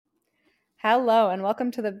Hello, and welcome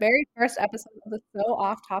to the very first episode of the So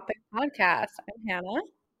Off Topic podcast. I'm Hannah.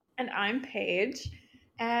 And I'm Paige.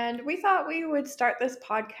 And we thought we would start this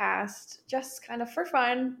podcast just kind of for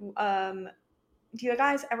fun. Do you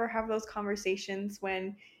guys ever have those conversations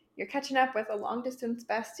when you're catching up with a long distance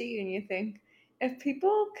bestie and you think, if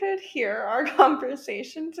people could hear our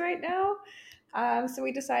conversations right now? So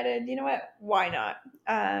we decided, you know what? Why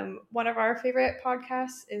not? One of our favorite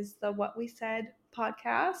podcasts is the What We Said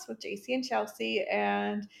podcast with JC and Chelsea.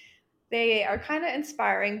 And they are kind of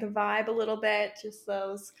inspiring the vibe a little bit, just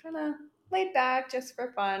those kind of laid back, just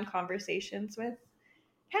for fun conversations with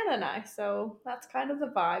Hannah and I. So that's kind of the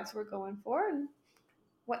vibes we're going for and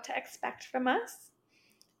what to expect from us.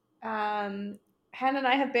 Hannah and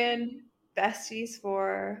I have been besties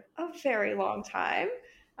for a very long time.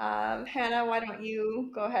 Hannah, why don't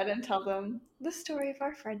you go ahead and tell them the story of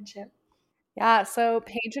our friendship? Yeah, so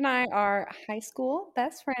Paige and I are high school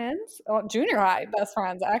best friends, well, junior high best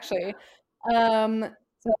friends, actually. Um,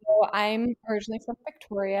 so I'm originally from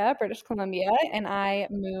Victoria, British Columbia, and I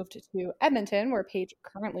moved to Edmonton, where Paige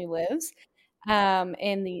currently lives,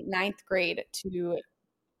 in the ninth grade to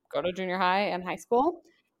go to junior high and high school.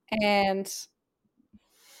 And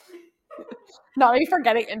not me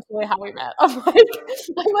forgetting instantly how we met. I'm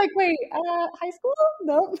like, wait, high school?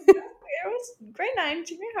 Nope. It was grade 9,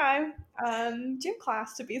 junior high, gym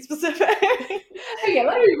class to be specific. Okay,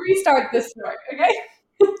 let me restart this story, okay?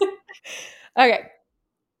 Okay,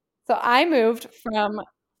 so I moved from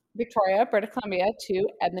Victoria, British Columbia to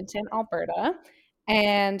Edmonton, Alberta,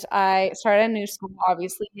 and I started a new school,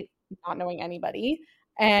 obviously not knowing anybody,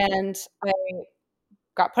 and I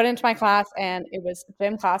got put into my class, and it was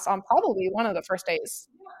gym class on probably one of the first days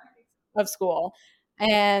of school,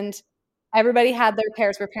 and everybody had their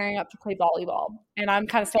pairs. We're pairing up to play volleyball, and I'm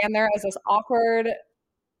kind of standing there as this awkward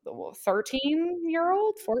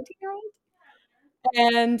 13-year-old, 14-year-old,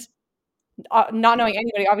 and not knowing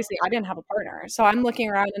anybody. Obviously, I didn't have a partner, so I'm looking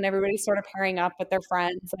around, and everybody's sort of pairing up with their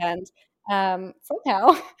friends, and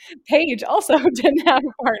somehow Paige also didn't have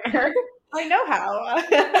a partner. I know how.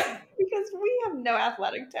 Because we have no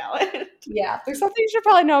athletic talent. Yeah, there's something you should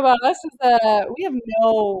probably know about us is we have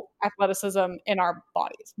no athleticism in our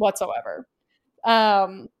bodies whatsoever.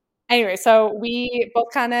 Um, anyway, so we both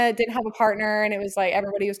kind of didn't have a partner, and it was like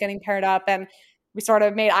everybody was getting paired up, and we sort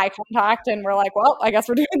of made eye contact, and we're like, well, I guess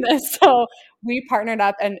we're doing this. So we partnered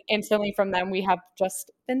up, and instantly from then we have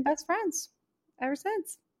just been best friends ever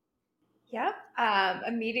since. Yep.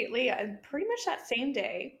 Immediately, pretty much that same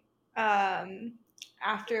day,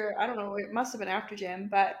 after, I don't know, it must have been after gym,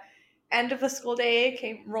 but end of the school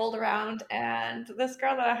day rolled around, and this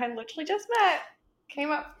girl that I had literally just met came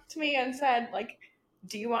up to me and said, like,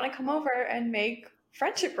 do you want to come over and make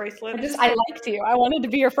friendship bracelets? I liked you. I wanted to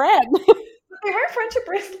be your friend. They weren't friendship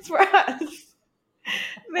bracelets for us.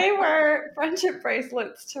 They were friendship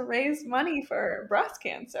bracelets to raise money for breast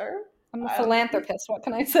cancer. I'm a philanthropist. What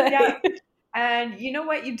can I say? Yeah. And you know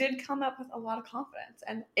what? You did come up with a lot of confidence.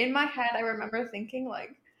 And in my head, I remember thinking,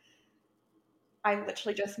 like, I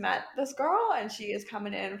literally just met this girl and she is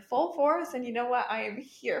coming in full force. And you know what? I am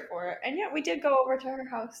here for it. And yet we did go over to her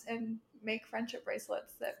house and make friendship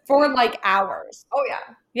bracelets for like hours. Oh,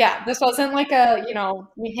 yeah. Yeah. This wasn't like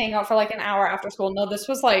we hang out for like an hour after school. No, this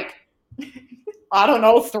was like, I don't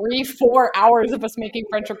know, 3-4 hours of us making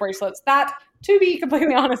friendship bracelets. That, to be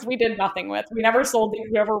completely honest, we did nothing with. We never sold these.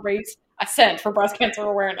 We never raised a cent for breast cancer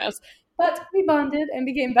awareness. But we bonded and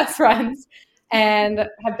became best friends and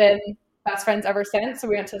have been best friends ever since. So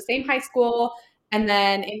we went to the same high school. And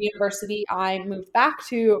then in university, I moved back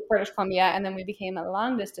to British Columbia, and then we became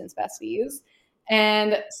long distance besties.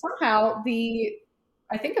 And somehow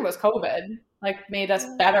I think it was COVID, like made us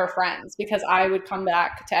better friends because I would come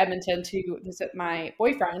back to Edmonton to visit my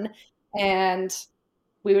boyfriend, and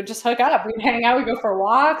we would just hook up. We'd hang out. We'd go for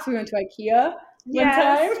walks. We went to IKEA one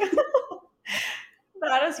time.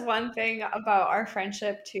 That is one thing about our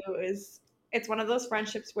friendship too, is it's one of those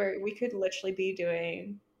friendships where we could literally be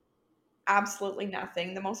doing absolutely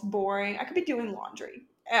nothing. The most boring. I could be doing laundry,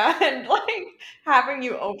 and like having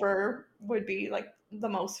you over would be like the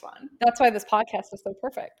most fun. That's why this podcast is so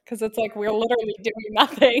perfect, because it's like we're literally doing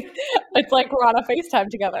nothing. It's like we're on a FaceTime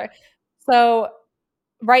together. So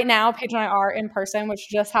right now, Paige and I are in person, which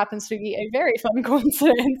just happens to be a very fun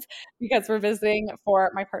coincidence because we're visiting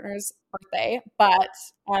for my partner's birthday. But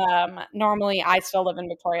normally I still live in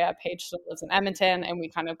Victoria. Paige still lives in Edmonton, and we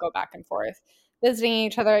kind of go back and forth visiting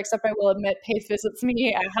each other, except I will admit Paige visits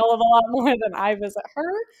me a hell of a lot more than I visit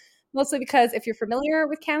her. Mostly because if you're familiar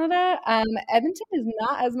with Canada, Edmonton is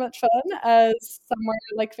not as much fun as somewhere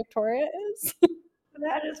like Victoria is.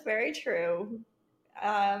 That is very true.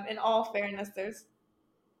 In all fairness, there's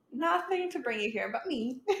nothing to bring you here but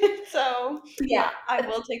me. So Yeah. I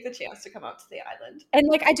will take the chance to come out to the island. And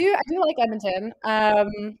like I do like Edmonton,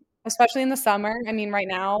 especially in the summer. I mean, right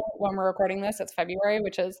now when we're recording this, it's February,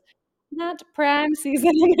 which is not prime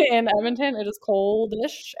season in Edmonton. It is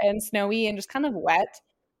coldish and snowy and just kind of wet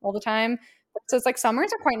all the time. So it's like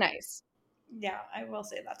summers are quite nice. Yeah, I will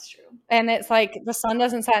say that's true. And it's like the sun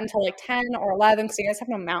doesn't set until like 10 or 11 because you guys have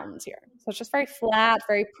no mountains here. So it's just very flat,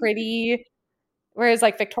 very pretty. Whereas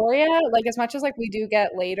like Victoria, like as much as like we do get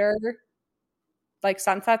later like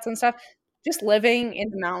sunsets and stuff, just living in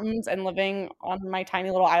the mountains and living on my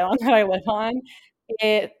tiny little island that I live on,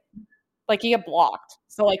 it like you get blocked.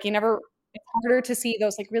 So like it's harder to see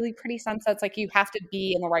those like really pretty sunsets. Like you have to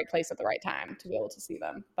be in the right place at the right time to be able to see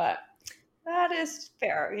them. But that is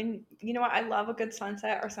fair. And you know what? I love a good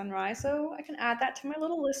sunset or sunrise, so I can add that to my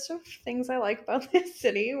little list of things I like about this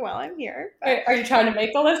city while I'm here. But, are you trying to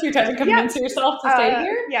make the list? You're trying to convince yourself to stay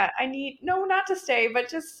here? Yeah, not to stay, but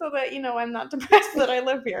just so that, I'm not depressed that I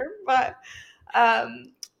live here. But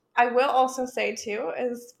I will also say, too,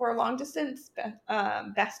 is for long distance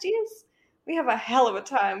besties, we have a hell of a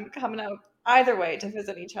time coming out either way to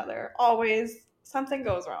visit each other. Always something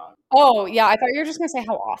goes wrong. Oh, yeah. I thought you were just going to say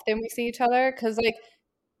how often we see each other. Because, like,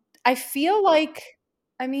 I feel like,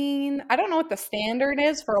 I mean, I don't know what the standard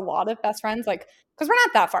is for a lot of best friends. Like, because we're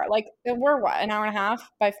not that far. Like, we're what, an hour and a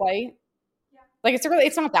half by flight? Yeah. Like,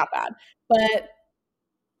 it's not that bad. But,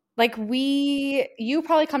 like, you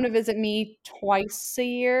probably come to visit me twice a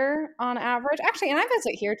year on average. Actually, and I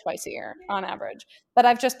visit here twice a year on average. But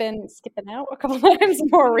I've just been skipping out a couple times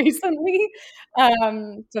more recently,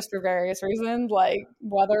 just for various reasons, like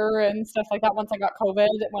weather and stuff like that. Once I got COVID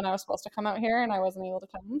when I was supposed to come out here and I wasn't able to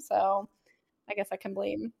come. So I guess I can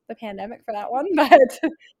blame the pandemic for that one. But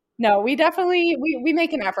no, we definitely, we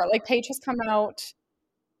make an effort. Like Paige has come out,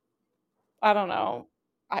 I don't know.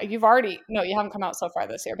 You haven't come out so far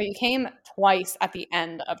this year, but you came twice at the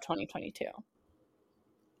end of 2022.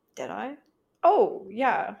 Did I? Oh,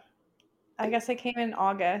 yeah. I guess I came in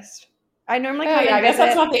August. I normally come I guess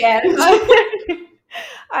that's not the end.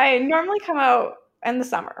 I normally come out in the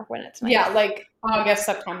summer when it's nice. Yeah, like August,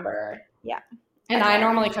 September. Yeah. And I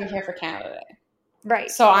normally come here for Canada Day. Right.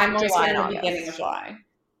 So I'm always in the beginning of July.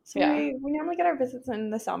 So we normally get our visits in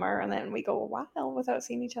the summer, and then we go a while without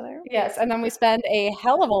seeing each other. Yes, and then we spend a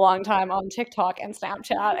hell of a long time on TikTok and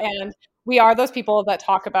Snapchat, and we are those people that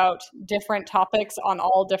talk about different topics on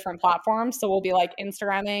all different platforms. So we'll be like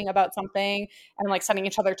Instagramming about something and like sending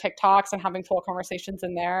each other TikToks and having full conversations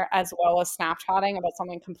in there, as well as Snapchatting about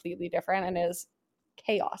something completely different, and is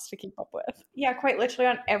chaos to keep up with. Yeah, quite literally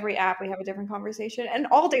on every app we have a different conversation, and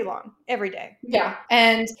all day long, every day. Yeah,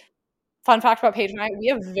 and fun fact about Paige and I, we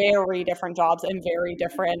have very different jobs and very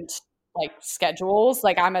different like schedules.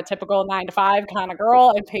 Like I'm a typical 9-to-5 kind of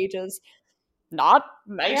girl, and Paige is not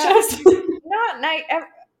night shift. Not night.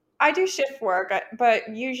 I do shift work,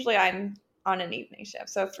 but usually I'm on an evening shift,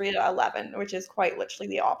 so 3 to 11, which is quite literally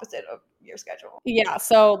the opposite of your schedule. Yeah,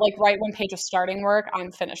 so like right when Paige is starting work,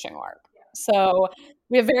 I'm finishing work. So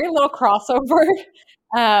we have very little crossover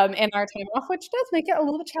in our time off, which does make it a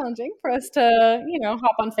little bit challenging for us to,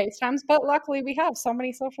 hop on FaceTimes. But luckily, we have so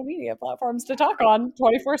many social media platforms to talk on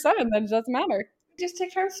 24/7 that it doesn't matter. We just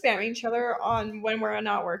take turns spamming each other on when we're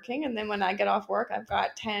not working, and then when I get off work, I've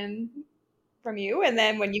got 10 from you, and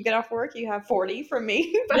then when you get off work, you have 40 from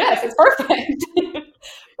me. Yes, it's perfect.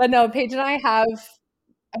 But no, Paige and I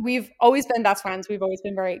we've always been best friends. We've always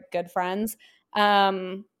been very good friends.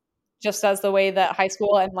 Just as the way that high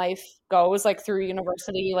school and life goes, like through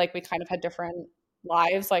university, like we kind of had different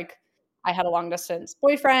lives. Like I had a long distance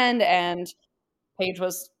boyfriend and Paige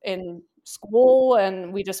was in school,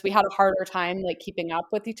 and we had a harder time like keeping up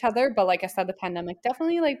with each other. But like I said, the pandemic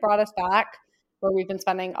definitely like brought us back where we've been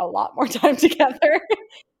spending a lot more time together.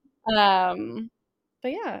 But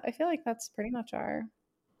yeah, I feel like that's pretty much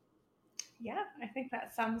Yeah, I think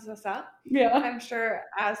that sums us up. Yeah. I'm sure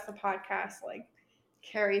as the podcast like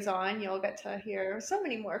carries on, you'll get to hear so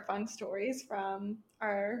many more fun stories from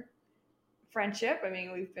our friendship. I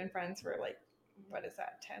mean, we've been friends for like, what is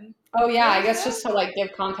that, 10? Oh yeah, I guess just to like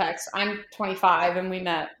give context, I'm 25 and we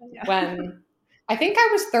met when I think I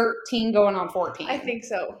was 13 going on 14. I think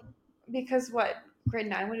so. Because grade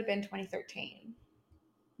 9 would have been 2013.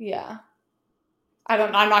 Yeah.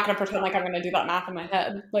 I'm not going to pretend like I'm going to do that math in my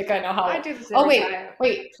head. Like I know how. I do this.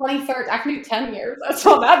 Wait, 23rd. I can do 10 years. That's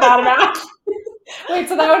not that bad of math. Wait,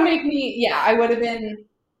 so that would make me, I would have been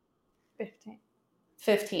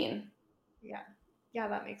 15. Yeah,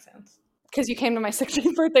 that makes sense. Because you came to my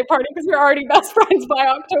 16th birthday party because we were already best friends by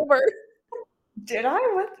October. Did I?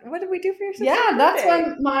 What did we do for your 16th Yeah, that's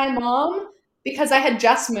birthday? when my mom, because I had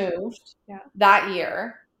just moved that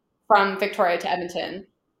year from Victoria to Edmonton,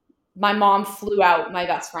 my mom flew out my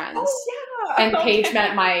best friends. Oh, yeah. And Paige Okay.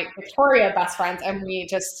 met my Victoria best friends, and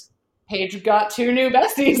Paige got 2 new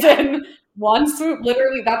besties Yeah. in one swoop.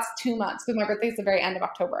 Literally, that's 2 months because my birthday's the very end of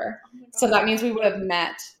October. Oh my So God. that means we would have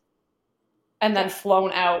met and then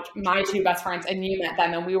flown out my 2 best friends, and you met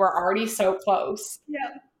them, and we were already so close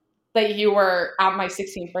Yeah. that you were at my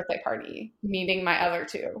 16th birthday party meeting my other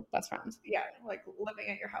 2 best friends. Yeah, like living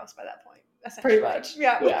at your house by that point. Pretty much.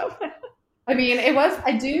 Yeah. I mean,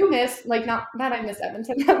 I do miss, like, not that I miss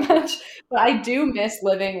Edmonton that much, but I do miss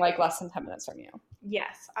living, like, less than 10 minutes from you.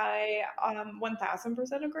 Yes, I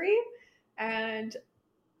 1000% agree. And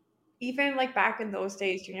even, like, back in those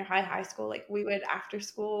days, junior high school, like, we would, after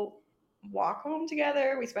school, walk home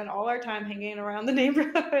together. We spent all our time hanging around the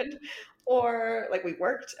neighborhood, or, like, we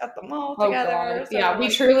worked at the mall together. God. So, yeah, we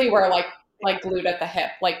truly were, like glued at the hip.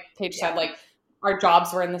 Like Paige said, like, our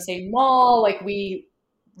jobs were in the same mall. Like, we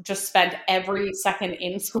just spent every second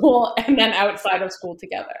in school and then outside of school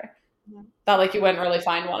together. Yeah. That, like, you wouldn't really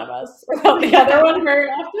find one of us without the other one very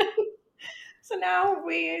often. So now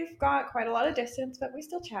we've got quite a lot of distance, but we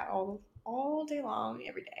still chat all day long,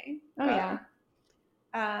 every day. Oh, yeah.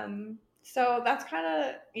 So that's kind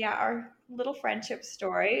of, our little friendship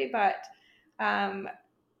story, but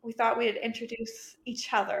we thought we'd introduce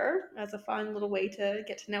each other as a fun little way to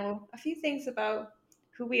get to know a few things about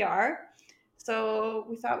who we are. So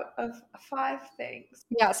we thought of 5 things.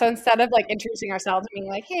 Yeah, so instead of, like, introducing ourselves and being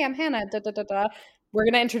like, hey, I'm Hannah, we're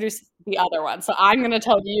going to introduce the other one. So I'm going to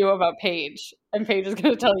tell you about Paige, and Paige is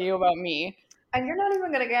going to tell you about me. And you're not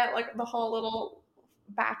even going to get, like, the whole little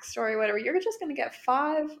backstory, whatever. You're just going to get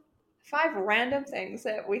 5 random things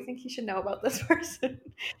that we think you should know about this person.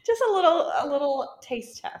 Just a little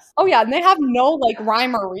taste test. Oh, yeah, and they have no, like,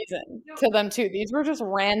 rhyme or reason to them, too. These were just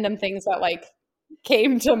random things that, like,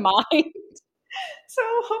 came to mind. So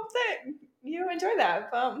hope that you enjoy that.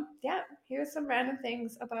 Here's some random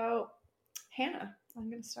things about Hannah. I'm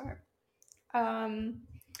going to start.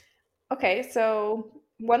 Okay, so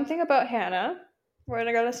one thing about Hannah, we're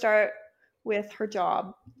going to start with her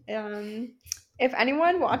job. If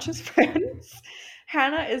anyone watches Friends,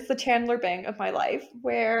 Hannah is the Chandler Bing of my life,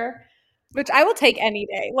 which I will take any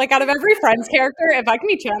day. Like, out of every Friends character, if I can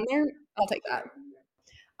be Chandler, I'll take that.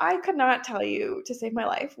 I could not tell you, to save my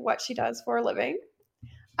life, what she does for a living.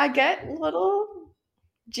 I get little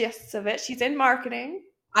gists of it. She's in marketing.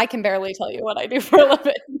 I can barely tell you what I do for a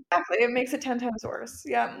living. Exactly. It makes it 10 times worse.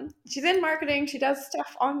 Yeah. She's in marketing. She does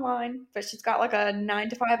stuff online, but she's got, like, a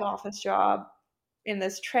 9-to-5 office job in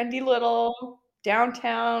this trendy little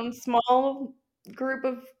downtown small group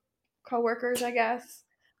of coworkers, I guess.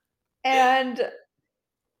 And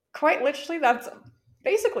quite literally, that's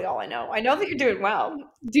basically all I know. I know that you're doing well.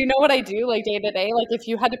 Do you know what I do, like, day to day? Like, if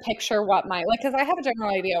you had to picture what because I have a general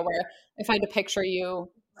idea where if I had to picture you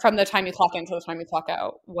from the time you clock in to the time you clock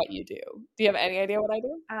out, what you do. Do you have any idea what I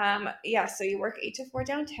do? Yeah, so you work 8 to 4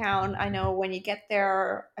 downtown. I know when you get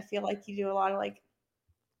there, I feel like you do a lot of, like,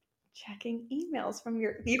 checking emails from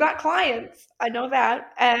you got clients. I know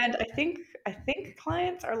that. And I think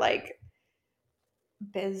clients are, like,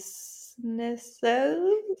 businesses.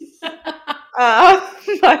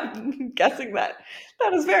 I'm guessing that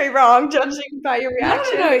is very wrong, judging by your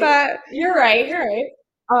reaction. No. But you're right.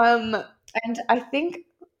 And I think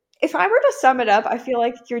if I were to sum it up, I feel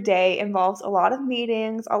like your day involves a lot of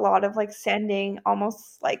meetings, a lot of, like, sending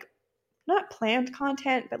almost, like, not planned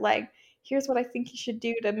content, but, like, here's what I think you should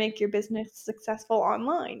do to make your business successful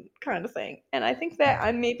online kind of thing. And I think that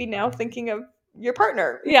I'm maybe now thinking of your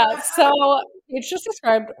partner. Yeah, so it's just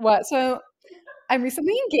described so I'm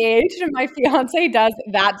recently engaged and my fiance does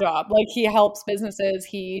that job. Like, he helps businesses,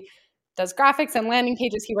 he does graphics and landing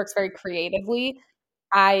pages, he works very creatively.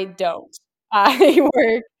 I don't. I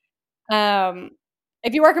work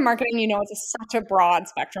if you work in marketing, you know it's such a broad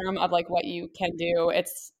spectrum of, like, what you can do.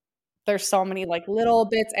 There's so many, like, little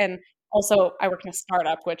bits, and also I work in a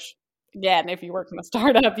startup, which, again, if you work in a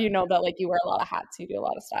startup, you know that, like, you wear a lot of hats, you do a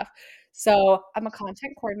lot of stuff. So I'm a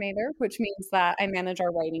content coordinator, which means that I manage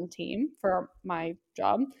our writing team for my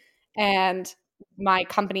job, and my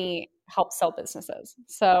company helps sell businesses.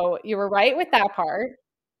 So you were right with that part.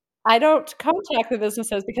 I don't contact the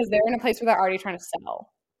businesses because they're in a place where they're already trying to sell,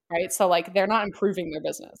 right? So, like, they're not improving their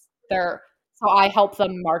business. So I help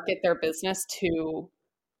them market their business to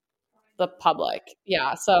the public.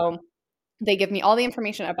 Yeah. So they give me all the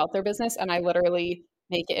information about their business, and I literally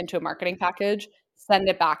make it into a marketing package, send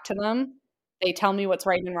it back to them. They tell me what's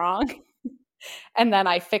right and wrong, and then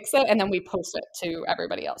I fix it, and then we post it to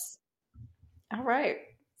everybody else. All right.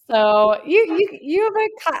 So you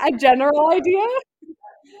have a general idea?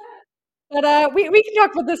 But we can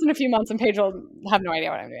talk about this in a few months, and Paige will have no idea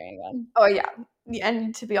what I'm doing again. Oh yeah.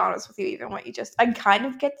 And to be honest with you, even what you just, I kind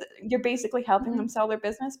of get you're basically helping them sell their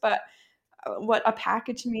business, but what a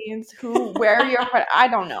package means, where you're, I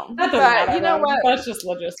don't know. That doesn't matter, you know what? That's just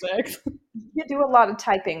logistics. You do a lot of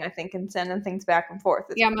typing, I think, and sending things back and forth.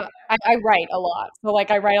 Yeah, I write a lot. So like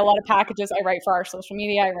I write a lot of packages. I write for our social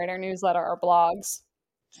media. I write our newsletter, our blogs.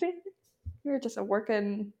 See, you're just a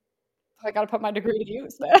working. I got to put my degree to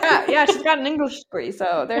use. Yeah, she's got an English degree,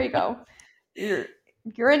 so there you go.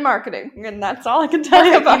 You're in marketing, and that's all I can tell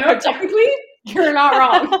you about. You know, technically, you're not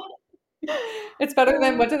wrong. It's better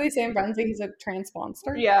than, what do they say in Brunswick? He's a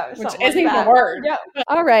transponster? Yeah, which isn't even a word. Yeah.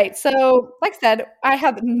 All right, so like I said, I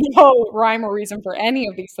have no rhyme or reason for any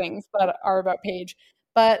of these things that are about Paige,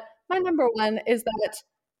 but my number one is that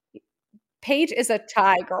Paige is a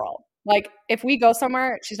chai girl. Like, if we go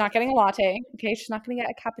somewhere, she's not getting a latte, okay? She's not going to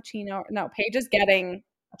get a cappuccino. No, Paige is getting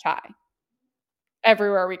a chai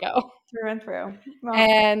everywhere we go. Through and through. Well,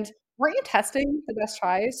 and weren't you testing the best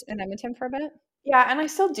chais in Edmonton for a bit? Yeah, and I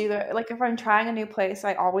still do that. Like, if I'm trying a new place,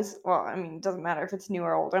 I always, well, I mean, it doesn't matter if it's new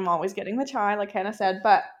or old. I'm always getting the chai, like Hannah said.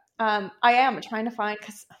 But I am trying to find,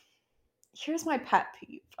 because here's my pet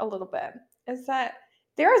peeve a little bit, is that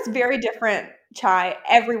there is very different chai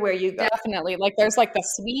everywhere you go. Definitely. Like, there's like the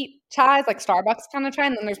sweet chais, like Starbucks kind of chai,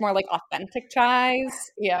 and then there's more like authentic chais.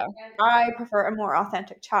 Yeah. I prefer a more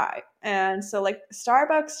authentic chai. And so, like,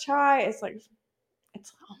 Starbucks chai is like,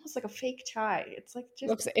 it's almost like a fake chai. It's like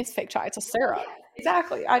just it's fake chai. It's a syrup.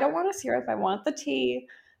 Exactly. I don't want a syrup. I want the tea.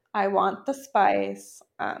 I want the spice.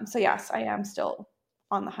 So yes, I am still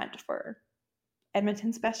on the hunt for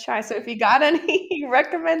Edmonton's best chai. So if you got any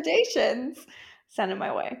recommendations, send them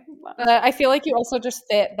my way. I feel like you also just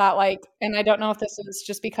fit that, like, and I don't know if this is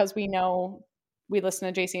just because we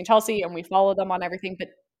listen to JC and Chelsea and we follow them on everything, but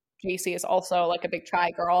JC is also like a big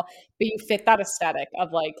chai girl, but you fit that aesthetic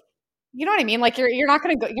of like, you know what I mean? Like you're not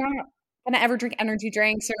gonna ever drink energy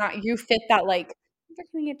drinks. You fit that like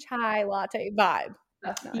drinking a chai latte vibe.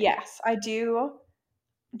 Yes, I do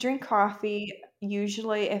drink coffee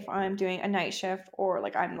usually if I'm doing a night shift or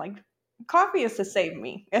like I'm like, coffee is to save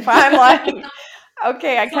me. If I'm like,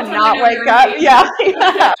 okay, I cannot wake up.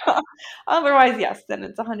 Yeah. Otherwise, yes, then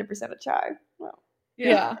it's 100% a chai. Well,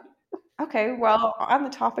 yeah. Okay, well, on the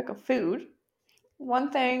topic of food,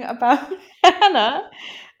 one thing about Hannah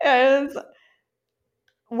is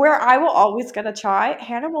where I will always get a chai,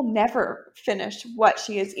 Hannah will never finish what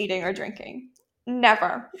she is eating or drinking.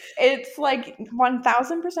 Never. It's like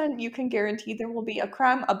 1000% you can guarantee there will be a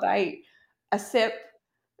crumb, a bite, a sip.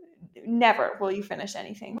 Never will you finish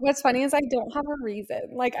anything. What's funny is I don't have a reason.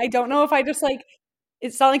 Like, I don't know if I just like,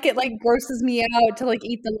 it's not like it like grosses me out to like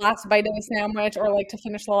eat the last bite of a sandwich or like to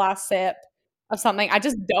finish the last sip of something. I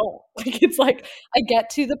just don't. Like, it's like I get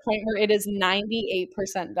to the point where it is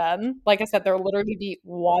 98% done. Like I said, there'll literally be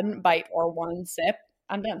one bite or one sip.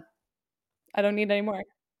 I'm done. I don't need any more.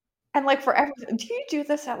 And like for everything, do you do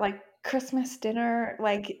this at like Christmas dinner?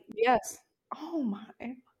 Like, yes. Oh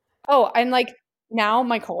my. Oh, and like now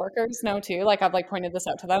my coworkers know too. Like I've like pointed this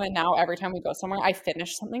out to them, and now every time we go somewhere, I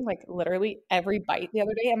finish something like literally every bite the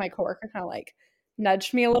other day, and my coworker kind of like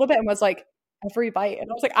nudged me a little bit and was like, every bite. And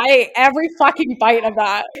I was like, I ate every fucking bite of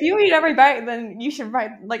that. If you eat every bite, then you should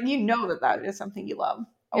write, like, you know that is something you love.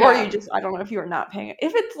 Yeah. Or you just, I don't know if you are not paying it.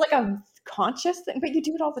 If it's like a conscious thing, but you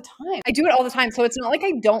do it all the time. I do it all the time. So it's not like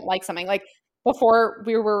I don't like something. Like before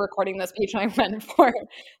we were recording this, Paige and I went for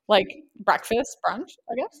like breakfast, brunch,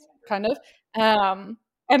 I guess, kind of.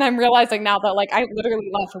 And I'm realizing now that like I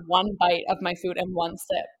literally left one bite of my food and one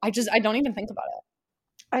sip. I don't even think about it.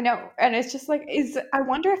 I know. And it's just like, I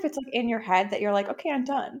wonder if it's like in your head that you're like, okay, I'm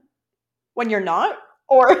done. When you're not,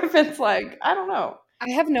 or if it's like, I don't know.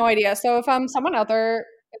 I have no idea. So if someone out there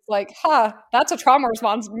is like, that's a trauma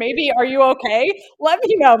response. Maybe, are you okay? Let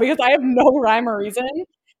me know, because I have no rhyme or reason.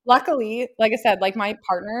 Luckily, like I said, like my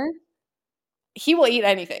partner, he will eat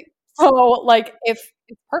anything. So like it's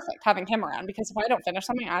perfect having him around, because if I don't finish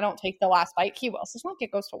something, I don't take the last bite, he will. So it's not like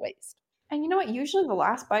it goes to waste. And you know what? Usually the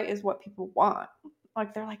last bite is what people want.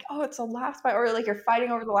 Like they're like, oh, it's the last bite, or like you're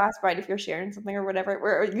fighting over the last bite if you're sharing something or whatever.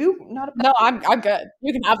 Where are you not? No, I'm good.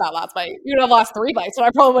 You can have that last bite. You can have the last 3 bites, so I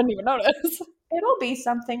probably wouldn't even notice. It'll be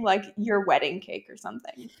something like your wedding cake or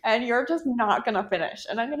something, and you're just not gonna finish.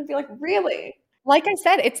 And I'm gonna be like, really? Like I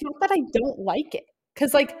said, it's not that I don't like it,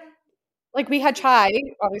 because like we had chai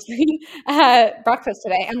obviously at breakfast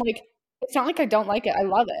today, and like it's not like I don't like it. I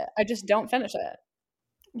love it. I just don't finish it.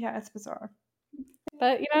 Yeah, it's bizarre.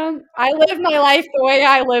 But, I live my life the way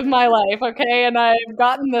I live my life, okay? And I've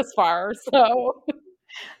gotten this far, so.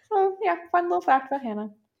 So, yeah, fun little fact about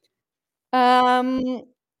Hannah.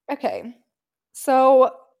 Okay. So,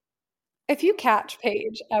 if you catch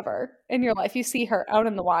Paige ever in your life, you see her out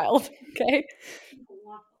in the wild, okay?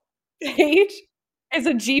 Paige is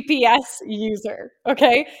a GPS user,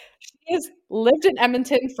 okay? She has lived in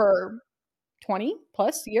Edmonton for 20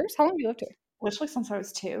 plus years. How long have you lived here? Literally since I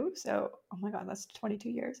was 2. So, oh my God, that's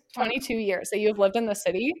 22 years. 22 years that you've lived in the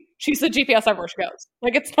city. She's the GPS everywhere she goes.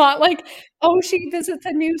 Like, it's not like, oh, she visits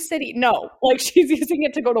a new city. No, like, she's using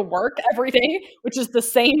it to go to work every day, which is the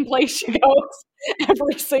same place she goes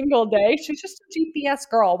every single day. She's just a GPS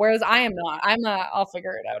girl, whereas I am not. I'm a I'll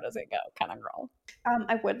figure it out as I go kind of girl.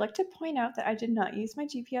 I would like to point out that I did not use my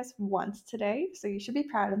GPS once today, so you should be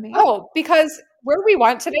proud of me. Oh, because where we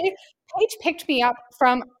went today, Paige picked me up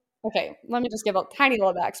from. Okay, let me just give a tiny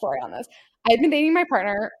little backstory on this. I've been dating my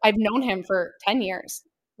partner. I've known him for 10 years,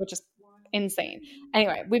 which is insane.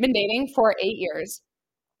 Anyway, we've been dating for 8 years.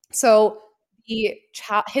 So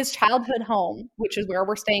his childhood home, which is where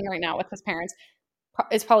we're staying right now with his parents,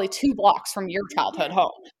 is probably 2 blocks from your childhood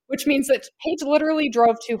home, which means that Paige literally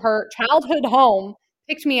drove to her childhood home,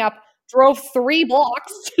 picked me up, drove 3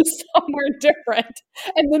 blocks to somewhere different,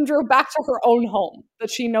 and then drove back to her own home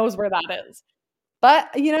that she knows where that is. But,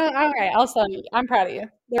 all right, I'll tell you. I'm proud of you.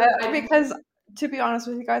 Because, to be honest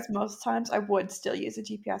with you guys, most times I would still use a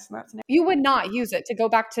GPS, and that's You would not use it to go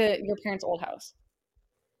back to your parents' old house.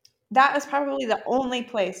 That is probably the only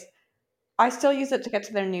place. I still use it to get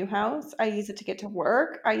to their new house. I use it to get to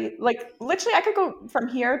work. Literally, I could go from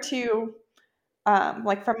here to,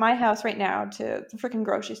 from my house right now to the freaking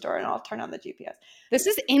grocery store, and I'll turn on the GPS. This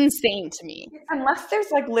is insane to me. Unless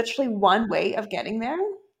there's, literally one way of getting there,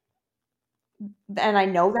 and I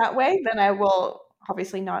know that way, then I will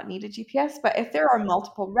obviously not need a GPS. But if there are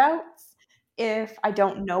multiple routes, if I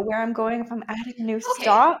don't know where I'm going, if I'm adding a new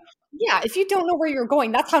stop. Yeah, if you don't know where you're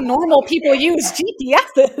going, that's how normal people use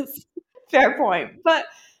GPSs. Fair point. But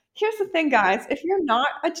here's the thing, guys. If you're not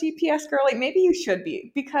a GPS girly, maybe you should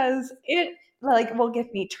be, because it will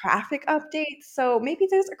give me traffic updates. So maybe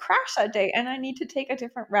there's a crash that day and I need to take a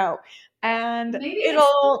different route. And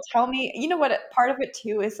it'll tell me, you know what, part of it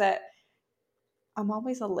too is that I'm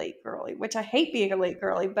always a late girly, which I hate being a late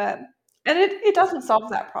girly, and it doesn't solve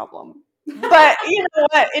that problem. But you know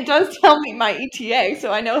what? It does tell me my ETA,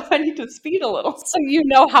 so I know if I need to speed a little. So you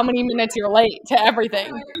know how many minutes you're late to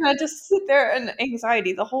everything. I just sit there in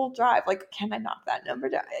anxiety the whole drive. Can I knock that number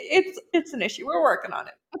down? It's an issue. We're working on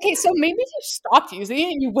it. Okay, so maybe if you stopped using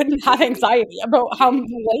it, you wouldn't have anxiety about how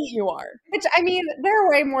late you are. Which, I mean, there are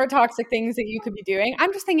way more toxic things that you could be doing.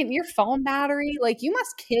 I'm just thinking your phone battery, you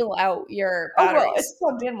must kill out your batteries. Oh, well, it's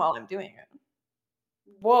plugged in while I'm doing it.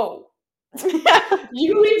 Whoa.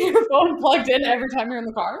 You leave your phone plugged in every time you're in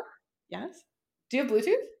the car? Yes. Do you have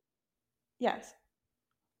Bluetooth? Yes.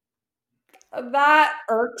 That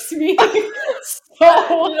irks me. So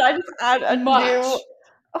I just add a new.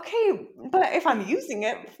 Okay, but if I'm using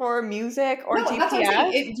it for music or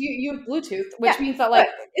GPS, you have Bluetooth, which means that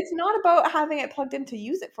it's not about having it plugged in to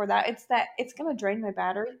use it for that. It's that it's gonna drain my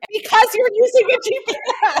battery because you're using a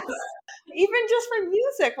GPS. Even just for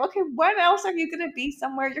music. Okay, when else are you gonna be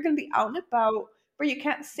somewhere? You're gonna be out and about where you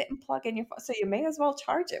can't sit and plug in your phone, so you may as well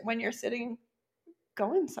charge it when you're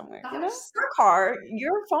going somewhere. Your car,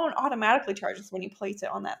 your phone automatically charges when you place it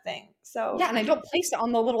on that thing. So yeah, and I don't place it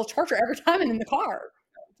on the little charger every time I'm in the car.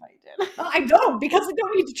 I did. I don't, because I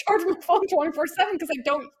don't need to charge my phone 24/7 because I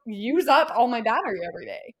don't use up all my battery every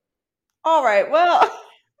day. All right, well,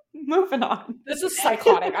 moving on. This is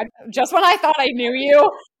psychotic. Just when I thought I knew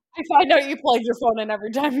you, I find out you plug your phone in every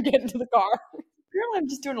time you get into the car. Apparently, I'm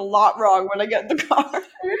just doing a lot wrong when I get in the car.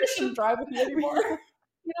 I just shouldn't drive with you anymore.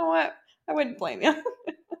 You know what? I wouldn't blame you.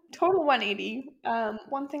 Total 180.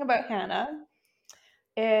 One thing about Hannah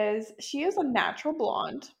is she is a natural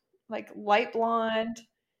blonde, light blonde.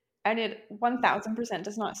 And it 1000%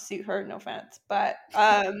 does not suit her, no offense, but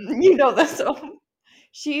you know this. So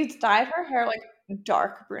she's dyed her hair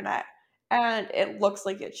dark brunette, and it looks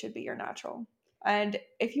like it should be your natural. And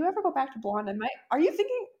if you ever go back to blonde, are you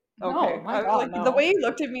thinking? Okay, no, my God, no. The way you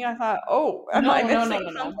looked at me, I thought, oh, am I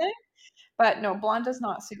missing something? But no, blonde does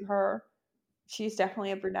not suit her. She's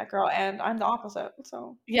definitely a brunette girl, and I'm the opposite.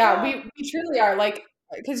 So yeah. we truly are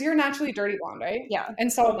because you're naturally dirty blonde, right? Yeah.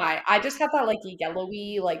 And so am I. I just have that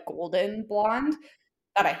yellowy, golden blonde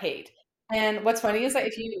that I hate. And what's funny is that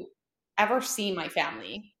if you ever see my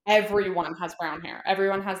family, everyone has brown hair.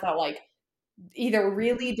 Everyone has that either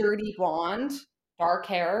really dirty blonde, dark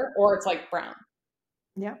hair, or it's brown.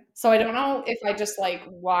 Yeah. So I don't know if I just like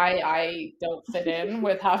why I don't fit in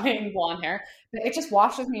with having blonde hair. But it just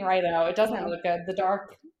washes me right out. It doesn't look good. The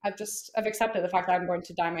dark, I've accepted the fact that I'm going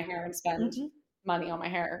to dye my hair and spend money on my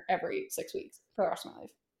hair every 6 weeks for the rest of my life.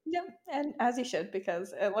 Yeah, and as you should,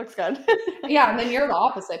 because it looks good. Yeah, and then you're the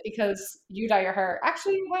opposite because you dye your hair.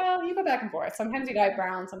 Actually, well, you go back and forth. Sometimes you dye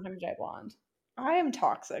brown, sometimes you dye blonde. I am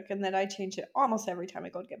toxic, and then I change it almost every time I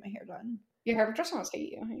go to get my hair done. Your hairdresser must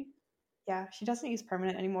hate you, hey? Yeah, she doesn't use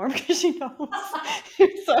permanent anymore because she knows.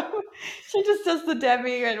 So she just does the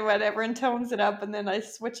demi and whatever and tones it up, and then I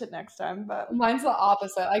switch it next time. But mine's the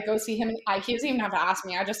opposite. I go see him, and he doesn't even have to ask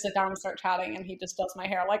me. I just sit down and start chatting, and he just does my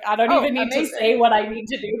hair. Like, I don't even need to say what I need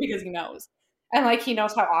to do because he knows. And like, he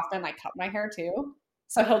knows how often I cut my hair too.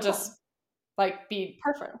 So he'll just like be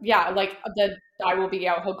perfect. Yeah, like the dye will be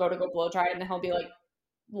out. He'll go blow dry, and then he'll be like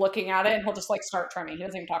looking at it, and he'll just like start trimming. He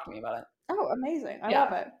doesn't even talk to me about it. Oh, amazing. I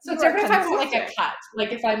love it. So it's different if I want like a cut.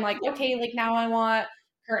 Like if I'm like, okay, like now I want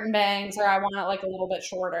curtain bangs or I want it like a little bit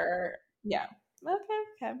shorter. Yeah.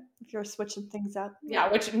 Okay. If you're switching things up. Yeah,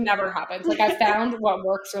 which never happens. Like I found what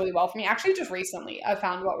works really well for me. Actually, just recently, I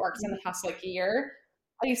found what works in the past like year.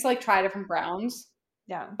 I used to like try different browns.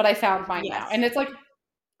 Yeah. But I found mine now. And it's like,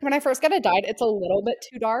 when I first get it dyed, it's a little bit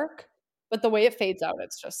too dark. But the way it fades out,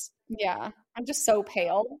 it's just, I'm just so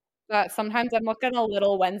pale that sometimes I'm looking a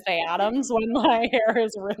little Wednesday Addams when my hair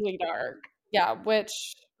is really dark. Yeah, which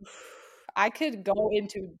I could go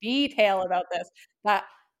into detail about this. That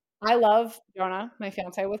I love Jonah, my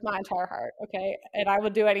fiance, with my entire heart, okay? And I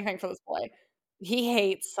would do anything for this boy. He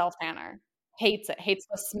hates self-tanner. Hates it. Hates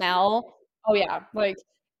the smell. Oh, yeah. Like,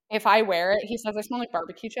 if I wear it, he says I smell like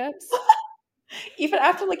barbecue chips. Even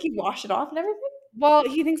after, like, you wash it off and everything? Well,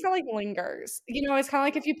 he thinks that, like, lingers. You know, it's kind of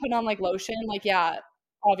like if you put on, like, lotion. Like, yeah,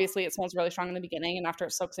 obviously it smells really strong in the beginning, and after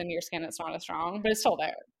it soaks into your skin, it's not as strong, but it's still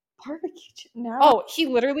there. Barbecue chip? No. Oh, he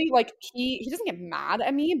literally, like, he doesn't get mad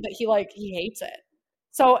at me, but he hates it.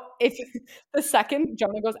 So if the second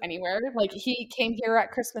Jonah goes anywhere, like, he came here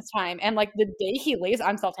at Christmas time, and, like, the day he leaves,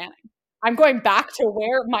 I'm self-tanning. I'm going back to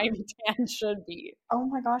where my tan should be. Oh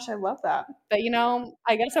my gosh, I love that. But, you know,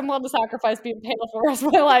 I guess I'm willing to sacrifice being pale for the rest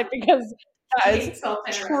of my life because that is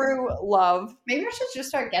true love. Maybe I should just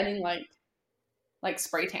start getting, like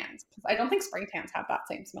spray tans. Because I don't think spray tans have that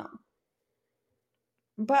same smell.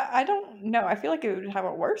 But I don't know. I feel like it would have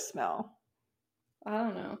a worse smell. I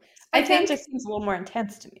don't know. I think it just seems a little more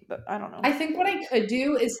intense to me, but I don't know. I think what I could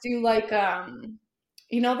do is do, like,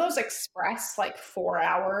 you know those express, like,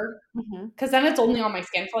 4-hour? Because then it's only on my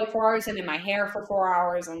skin for, like, 4 hours and in my hair for 4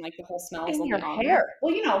 hours and, like, the whole smell is in only your on hair.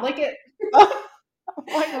 Well, you know, like it. Like,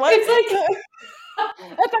 what? It's like,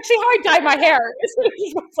 that's actually how I dye my hair.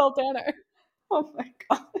 It's my self-tanner. Oh my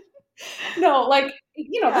god. No, like,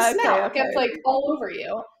 you know, the smell gets, like, all over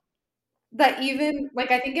you. That even, like,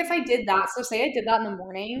 I think if I did that, so say I did that in the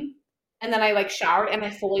morning, and then I, like, showered, and I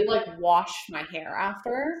fully, like, washed my hair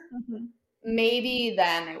after, maybe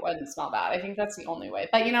then it wouldn't smell bad. I think that's the only way.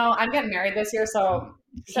 But, you know, I'm getting married this year, so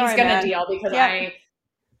he's gonna deal because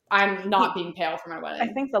I'm not being pale for my wedding.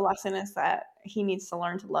 I think the lesson is that he needs to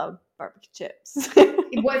learn to love barbecue chips.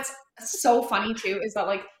 What's so funny, too, is that,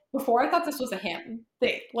 like, before I thought this was a him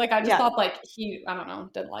thing. Like, I just thought, like, he, I don't know,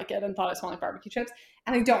 didn't like it and thought it smelled like barbecue chips.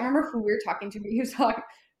 And I don't remember who we were talking to, but he was talking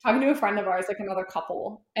to a friend of ours, like another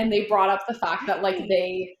couple, and they brought up the fact that, like,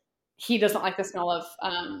 he doesn't like the smell of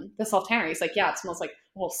the self-tanner. He's like, yeah, it smells like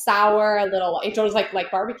a little sour, a little, it was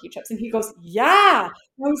like barbecue chips. And he goes, yeah.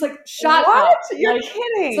 And I was like, shut up. You're like,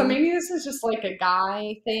 kidding. So maybe this is just like a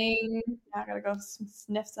guy thing. I gotta go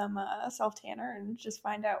sniff some self-tanner and just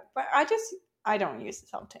find out. But I don't use the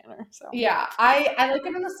self-tanner. So yeah, I like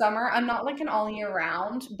it in the summer. I'm not like an all year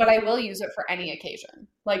round, but I will use it for any occasion.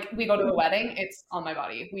 Like, we go to a wedding, it's on my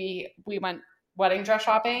body. We went wedding dress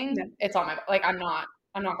shopping, it's on my, like, I'm not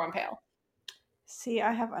going pale. See,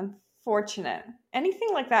 I have unfortunate anything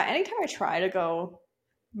like that. Anytime I try to go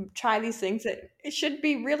try these things, it should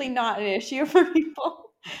be really not an issue for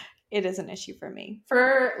people. It is an issue for me.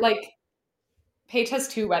 For, like, Paige has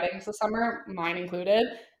 2 weddings this summer, mine included.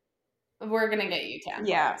 We're going to get you tan.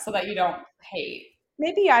 Yeah. So that you don't hate.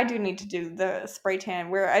 Maybe I do need to do the spray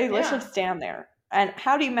tan where I literally stand there. And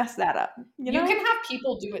how do you mess that up? You know? You can have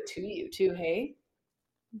people do it to you too, hey?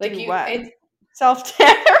 Like,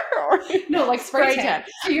 self-tanner? Or no, like spray tan.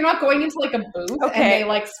 So you're not going into, like, a booth and they,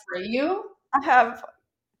 like, spray you? I have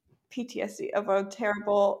PTSD of a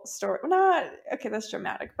terrible story. Okay, that's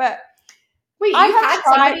dramatic. But wait, you had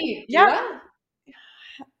somebody do that?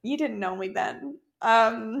 You didn't know me then.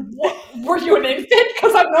 Were you an infant?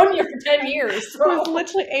 Because I've known you for 10 years. So. It was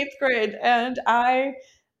literally 8th grade, and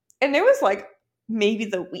it was like maybe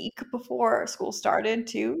the week before school started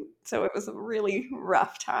too. So it was a really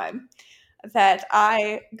rough time that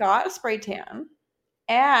I got a spray tan.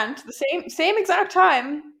 And the same exact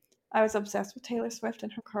time, I was obsessed with Taylor Swift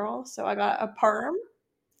and her curls. So I got a perm.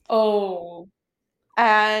 Oh.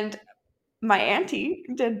 And my auntie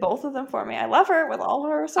did both of them for me. I love her with all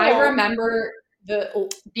her soul. I remember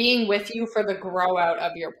being with you for the grow out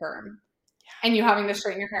of your perm. And you having to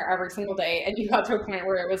straighten your hair every single day. And you got to a point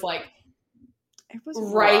where it was like,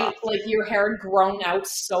 rough. like your hair had grown out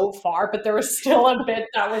so far, but there was still a bit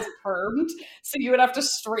that was permed. So you would have to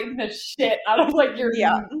straighten the shit out of like your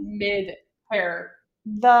mid hair.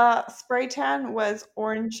 The spray tan was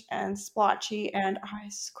orange and splotchy, and I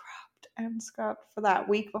scrubbed and scrubbed for that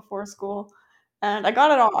week before school. And I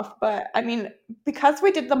got it off, but I mean, because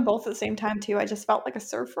we did them both at the same time too, I just felt like a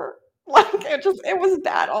surfer. Like it was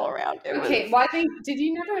bad all around. Well, I think, did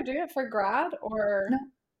you never do it for grad or? No.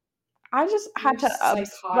 I just had to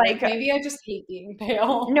like maybe I just hate being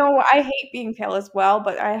pale. No, I hate being pale as well,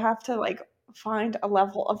 but I have to like find a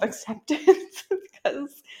level of acceptance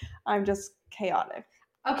because I'm just chaotic.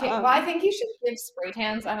 Okay, well, I think you should give spray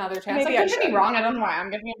tans another chance. Maybe I could be wrong. I don't know why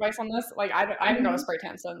I'm giving advice on this. Like, I haven't gone to spray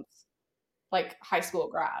tan since like high school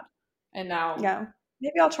grad, and now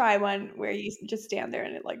maybe I'll try one where you just stand there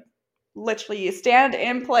and it like literally you stand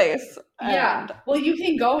in place. Well, you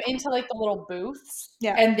can go into like the little booths.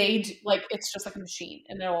 And they like it's just like a machine,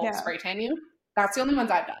 and it'll spray tan you. That's the only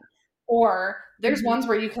ones I've done. Or there's ones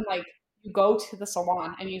where you can like you go to the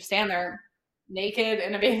salon and you stand there naked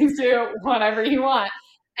in a bathing suit, whatever you want.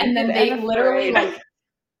 And then they literally like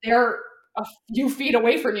they're a few feet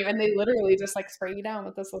away from you, and they literally just like spray you down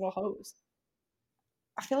with this little hose.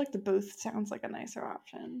 I feel like the booth sounds like a nicer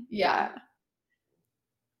option. Yeah.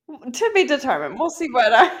 To be determined. We'll see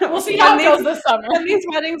we'll see how it goes this summer. When these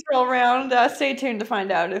weddings roll around, stay tuned to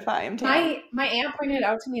find out if I am tan. My aunt pointed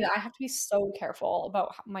out to me that I have to be so careful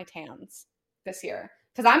about my tans this year.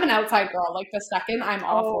 Because I'm an outside girl. Like the second I'm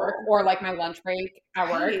off work or like my lunch break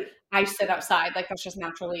at work, I sit outside. Like that's just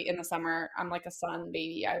naturally in the summer. I'm like a sun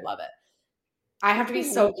baby. I love it. I have to be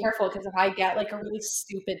so careful because if I get like a really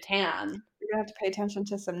stupid tan, you're gonna have to pay attention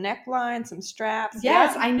to some necklines, some straps.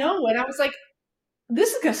 Yes, I know. And I was like,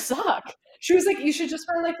 this is gonna suck. She was like, you should just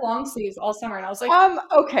wear like long sleeves all summer. And I was like,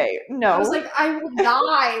 okay, no. I was like, I will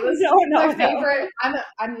die. This is my favorite.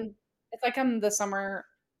 I'm. It's like I'm the summer.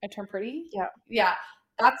 I turn pretty. Yeah.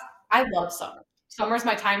 I love summer. Summer's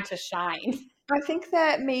my time to shine. I think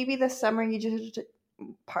that maybe this summer you just,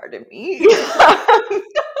 pardon me,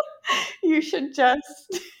 you should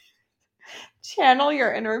just channel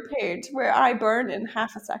your inner Paige where I burn in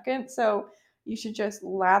half a second. So you should just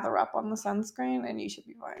lather up on the sunscreen and you should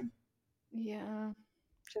be fine. Yeah.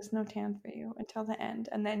 Just no tan for you until the end.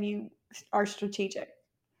 And then you are strategic.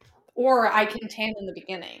 Or I can tan in the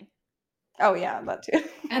beginning. Oh, yeah, that too.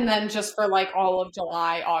 And then just for like all of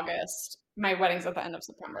July, August, my wedding's at the end of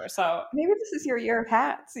September. So maybe this is your year of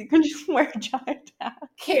hats. You can just wear a giant hat.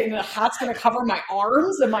 Okay, the hat's going to cover my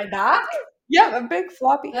arms and my back? Yeah, a big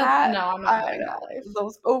floppy hat. No, I'm not wearing that life.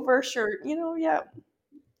 Those overshirt, This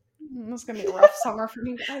is going to be a rough summer for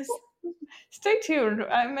me, guys. Stay tuned.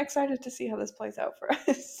 I'm excited to see how this plays out for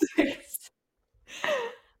us.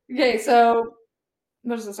 Okay, so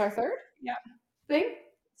what is this, our third? Thing?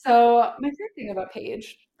 So my third thing about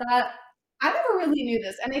Paige that I never really knew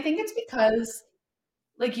this, and I think it's because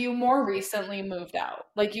like you more recently moved out.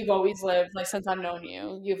 Like you've always lived, like since I've known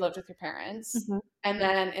you, you've lived with your parents. And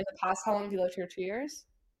then in the past, how long have you lived here? 2 years?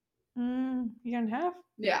 Year and a half.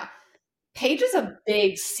 Yeah. Paige is a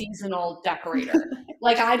big seasonal decorator.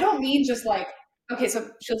 Like I don't mean just like, okay, so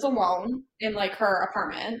she lives alone in like her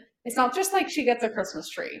apartment. It's not just like she gets a Christmas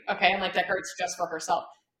tree, okay, and like decorates just for herself.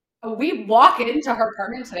 We walk into her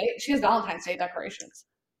apartment today, she has Valentine's Day decorations.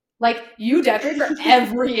 Like, you decorate for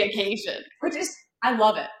every occasion, which is, I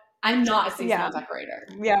love it. I'm not a seasonal decorator.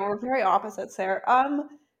 Yeah, we're very opposites there.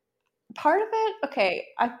 Part of it, okay,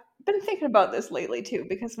 I've been thinking about this lately too,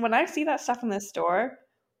 because when I see that stuff in this store,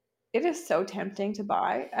 it is so tempting to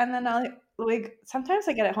buy. And then sometimes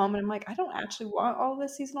I get it home and I'm like, I don't actually want all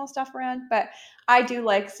this seasonal stuff around, but I do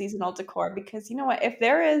like seasonal decor because you know what? If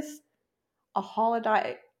there is a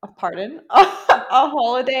holiday,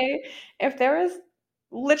 if there is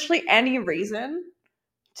literally any reason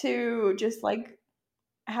to just like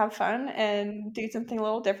have fun and do something a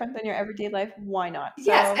little different than your everyday life, why not?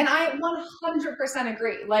 Yes, and I 100%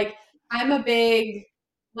 agree. Like, I'm a big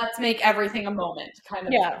let's make everything a moment kind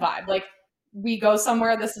of vibe. Like, we go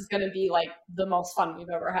somewhere, this is going to be like the most fun we've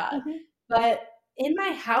ever had. But in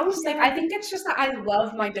my house, like, I think it's just that I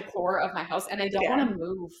love my decor of my house and I don't want to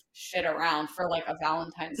move shit around for like a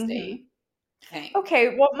Valentine's Day thing.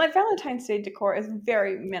 Okay, well, my Valentine's Day decor is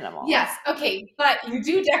very minimal. Yes, okay, but you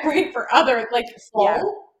do decorate for other, like, fall. Yeah.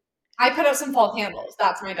 I put out some fall candles.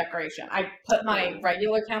 That's my decoration. I put my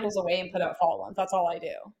regular candles away and put out fall ones. That's all I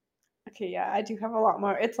do. Okay, yeah, I do have a lot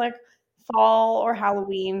more. It's like fall or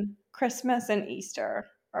Halloween, Christmas, and Easter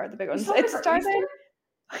are the big ones. still do It for started.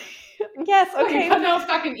 Easter? Yes, Okay, okay. put out a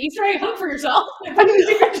fucking Easter egg hunt for yourself.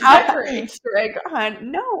 Easter egg hunt.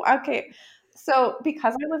 No, okay. So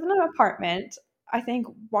because I live in an apartment, I think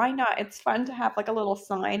why not? It's fun to have like a little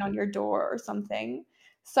sign on your door or something.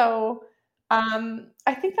 So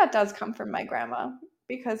I think that does come from my grandma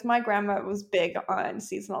because my grandma was big on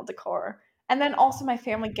seasonal decor. And then also my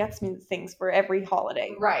family gets me things for every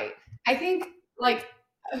holiday. Right. I think, like,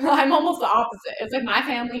 I'm almost the opposite. It's like my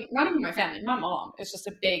family, not even my family, my mom is just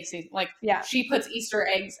a big season. Like, Yeah. she puts Easter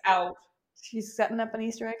eggs out She's setting up an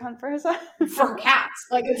Easter egg hunt for herself. for her cats.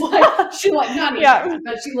 Like, it's like, she, like, not Easter Yeah. eggs,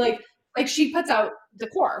 but she, like, she puts out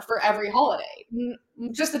decor for every holiday.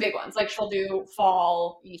 Just the big ones. Like, she'll do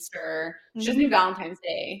fall, Easter. She doesn't do Valentine's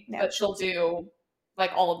Day, Yeah. but she'll do,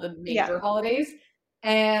 like, all of the major holidays.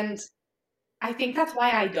 And I think that's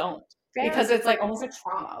why I don't. Because it's like almost like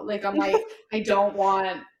trauma. Like, I'm like, I don't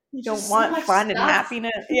want. You don't just want so much fun and stuff.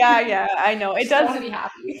 happiness. Yeah, I know. It Just does want to be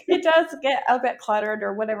happy. it does get a bit cluttered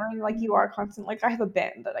or whatever. Like you are constant. Like I have a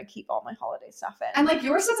bin that I keep all my holiday stuff in. And like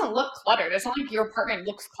yours doesn't look cluttered. It's not like your apartment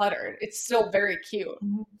looks cluttered. It's still very cute.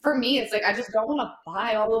 Mhm. For me, it's like I just don't want to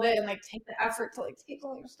buy all of it and like take the effort to like take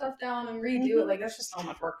all your stuff down and redo it. Like that's just so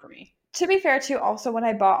much work for me. To be fair, too, also when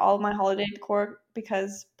I bought all my holiday decor,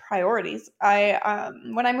 because priorities, I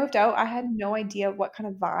when I moved out, I had no idea what kind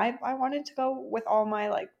of vibe I wanted to go with all my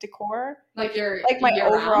like decor, Like your like my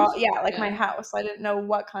overall, round? my house. I didn't know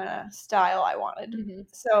what kind of style I wanted, Mm-hmm.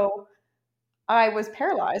 so I was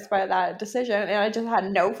paralyzed by that decision, and I just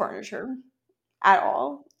had no furniture at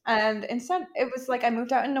all. And instead, it was like I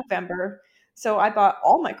moved out in November. So I bought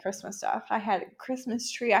all my Christmas stuff. I had a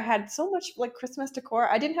Christmas tree. I had so much like Christmas decor.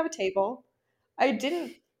 I didn't have a table. I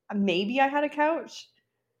didn't, maybe I had a couch.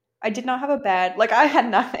 I did not have a bed. Like I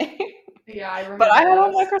had nothing. Yeah, I remember. But I had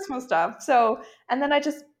all my Christmas stuff. So, and then I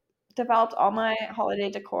just developed all my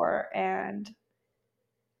holiday decor and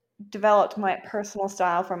developed my personal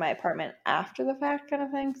style for my apartment after the fact kind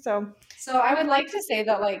of thing. So I would like to say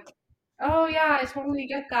that like, oh yeah, I totally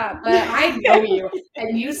get that. But I know you.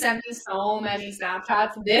 And you sent me so many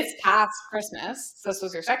Snapchats this past Christmas. So this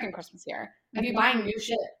was your second Christmas here. Of you buying new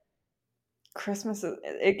shit. Christmas,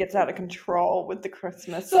 it gets out of control with the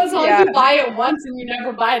Christmas. So as long as you buy it once and you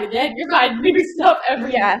never buy it again, you're buying new stuff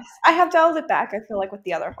every year. Yes, I have dialed it back. I feel like with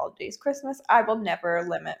the other holidays, Christmas, I will never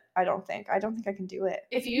limit. I don't think I can do it.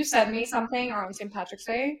 If you send me something on St. Patrick's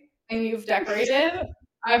Day and you've decorated,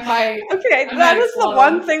 I might. Okay, that is the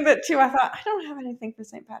one thing that too. I thought I don't have anything for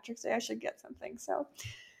St. Patrick's Day. I should get something. So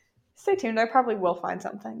stay tuned. I probably will find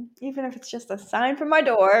something, even if it's just a sign from my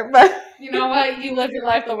door. But you know what? You live your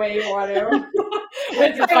life the way you want to.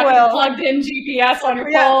 With your fucking plugged-in GPS on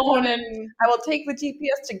your phone, and I will take the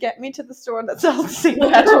GPS to get me to the store that sells St.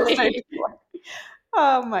 Patrick's Day.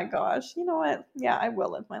 Oh my gosh! You know what? Yeah, I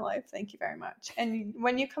will live my life. Thank you very much. And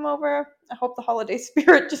when you come over, I hope the holiday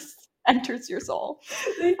spirit just enters your soul.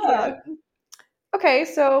 Thank you. Okay,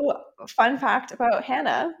 so fun fact about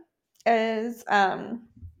Hannah is,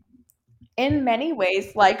 in many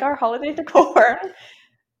ways, like our holiday decor,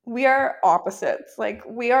 we are opposites. Like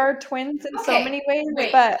we are twins in so many ways.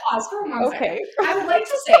 Wait, but pause for 1 second. I would like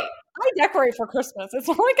to say I decorate for Christmas. It's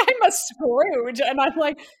not like I'm a Scrooge, and I'm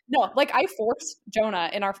like, no, like I forced Jonah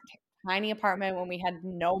in our tiny apartment when we had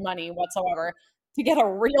no money whatsoever to get a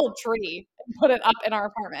real tree and put it up in our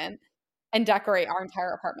apartment and decorate our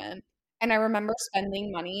entire apartment. And I remember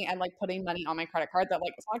spending money and like putting money on my credit card that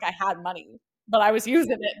like it's not like I had money, but I was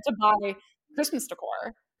using it to buy Christmas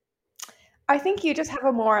decor. I think you just have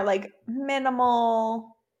a more like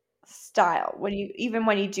minimal style when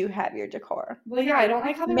you do have your decor. Well, yeah, I don't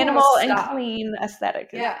like having minimal and clean aesthetic.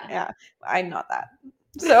 Yeah, I'm not that.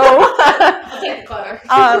 So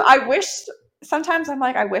I wish sometimes I'm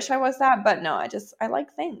like I wish I was that, but no, I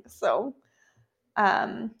like things. So,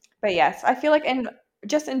 but yes, I feel like in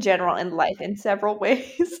general in life in several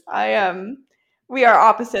ways, we are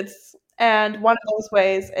opposites, and one of those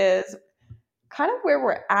ways is kind of where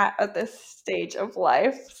we're at this stage of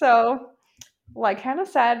life. So like Hannah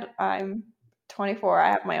said, I'm 24.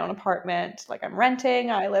 I have my own apartment. Like I'm renting.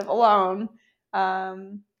 I live alone.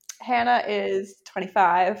 Hannah is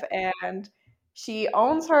 25 and she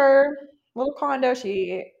owns her little condo.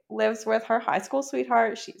 She lives with her high school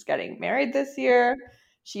sweetheart. She's getting married this year.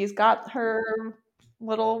 She's got her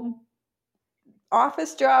little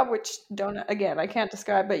office job, which I can't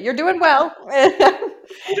describe, but you're doing well.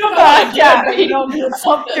 You don't know what I'm doing, but you know I'm doing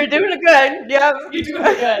something. You're doing good. Yeah. You're doing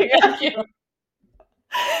good. Thank you.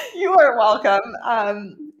 You are welcome.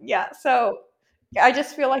 So I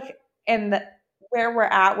just feel like where we're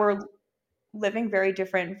at, we're living very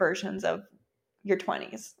different versions of your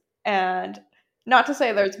 20s. And not to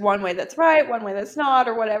say there's one way that's right, one way that's not,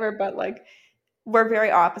 or whatever, but like we're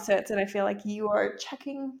very opposites. And I feel like you are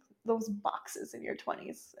checking those boxes in your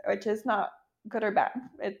 20s, which is not good or bad.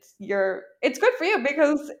 It's good for you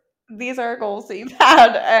because these are goals that you've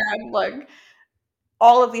had, and like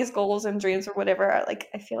all of these goals and dreams or whatever are like,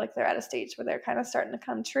 I feel like they're at a stage where they're kind of starting to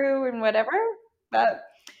come true and whatever. But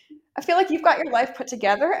I feel like you've got your life put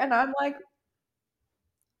together, and I'm like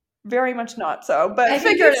very much not so, but I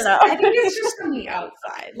figured it out. I think it's just from the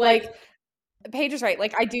outside. Like, Paige is right.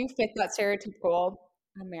 Like, I do fit that stereotypical,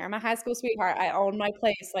 I'm my high school sweetheart. I own my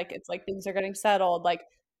place. Like, it's like things are getting settled. Like,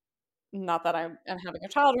 not that I'm having a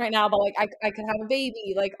child right now, but like I could have a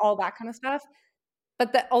baby, like all that kind of stuff.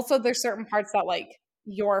 But that also there's certain parts that like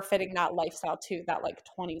you're fitting that lifestyle too, that like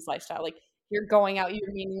 20s lifestyle. Like you're going out,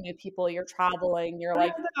 you're meeting new people, you're traveling, you're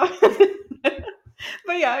like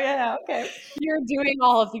but yeah, okay. You're doing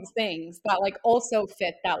all of these things that like also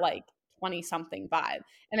fit that like 20-something vibe.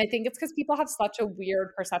 And I think it's because people have such a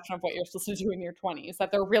weird perception of what you're supposed to do in your 20s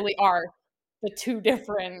that there really are the two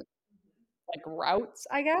different like routes,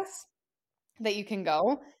 I guess, that you can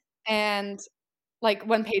go. And like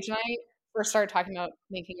when Paige and I first started talking about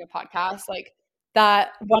making a podcast, like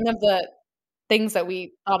that one of the things that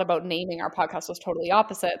we thought about naming our podcast was totally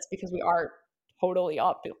opposites, because we are totally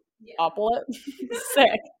opposite.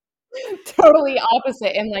 Sick. Totally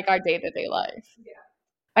opposite in like our day-to-day life. Yeah.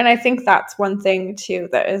 And I think that's one thing too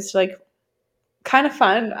that is like kind of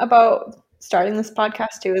fun about starting this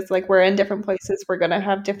podcast too, is like we're in different places, we're gonna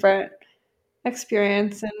have different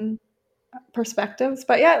experience and perspectives,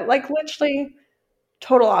 but yeah, like literally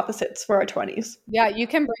total opposites for our 20s. Yeah, you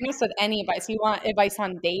can bring us with any advice. You want advice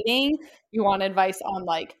on dating, you want advice on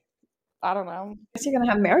like, I don't know. I guess you're gonna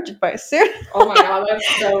have marriage advice soon. Oh my god,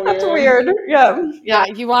 that's so weird. That's weird. Yeah,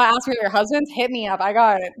 you want to ask me your husband's, hit me up. I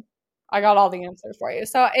got all the answers for you.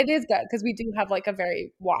 So it is good because we do have like a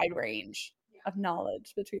very wide range of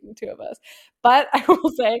knowledge between the two of us. But I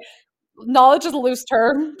will say knowledge is a loose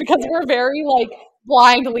term because we're very like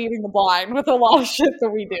blind leading the blind with a lot of shit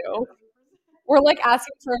that we do. We're like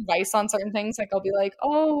asking for advice on certain things. Like I'll be like,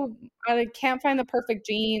 oh, I like, can't find the perfect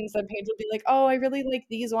jeans. And Paige will be like, oh, I really like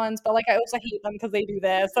these ones, but like I also hate them because they do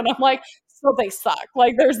this. And I'm like, so they suck.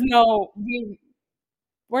 Like there's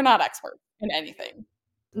we're not experts in anything.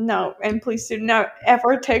 No, and please do not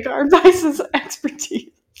ever take our advice as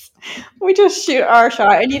expertise. We just shoot our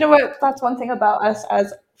shot. And you know what? That's one thing about us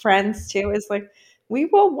as friends too, is like we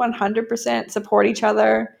will 100% support each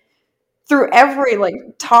other through every like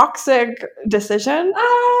toxic decision,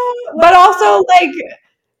 but also like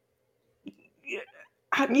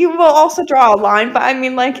you will also draw a line. But I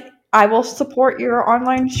mean, like I will support your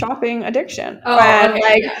online shopping addiction, and okay,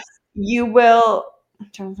 like yes. You will. I'm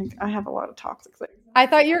trying to think. I have a lot of toxic things. I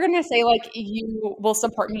thought you were gonna say like you will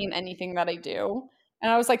support me in anything that I do, and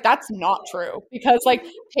I was like, that's not true, because like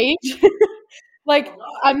Paige, like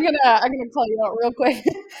I'm gonna call you out real quick.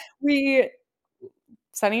 We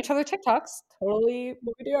sending each other TikToks, totally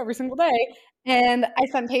what we do every single day. And I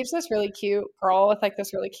sent Paige this really cute girl with like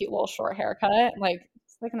this really cute little short haircut, like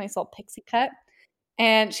it's like a nice little pixie cut.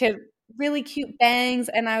 And she had really cute bangs.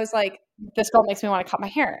 And I was like, this girl makes me want to cut my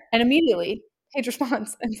hair. And immediately Paige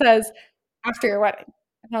responds and says, after your wedding.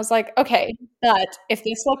 And I was like, okay, but if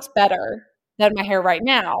this looks better than my hair right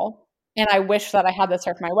now, and I wish that I had this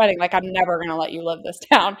hair for my wedding, like I'm never going to let you live this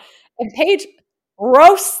down. And Paige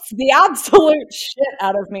roasts the absolute shit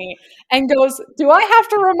out of me and goes, do I have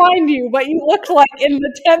to remind you what you looked like in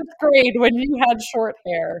the 10th grade when you had short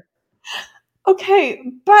hair? Okay,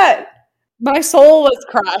 but my soul was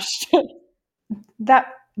crushed.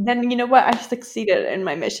 Then you know what? I succeeded in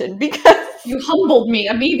my mission because you humbled me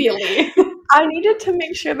immediately. I needed to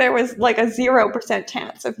make sure there was like a 0%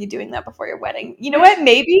 chance of you doing that before your wedding. You know what?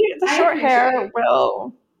 Maybe the short hair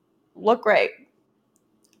will look great.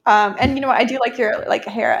 And you know what? I do like your like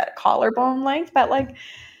hair at collarbone length, but like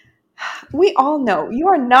we all know you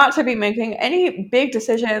are not to be making any big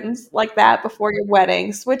decisions like that before your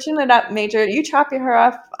wedding. Switching it up major. You chop your hair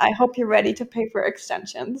off. I hope you're ready to pay for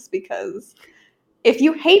extensions, because if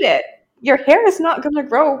you hate it, your hair is not going to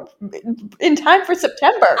grow in time for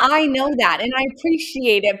September. I know that, and I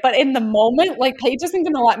appreciate it. But in the moment, like Paige isn't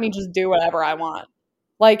going to let me just do whatever I want.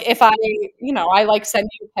 Like if I like send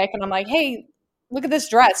you a pic and I'm like, hey, look at this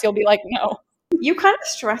dress, you'll be like, no, You kind of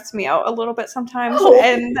stress me out a little bit sometimes, Oh.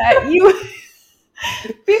 and that you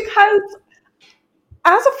because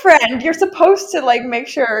as a friend, you're supposed to like make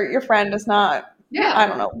sure your friend is not. Yeah. I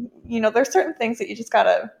don't know. There's certain things that you just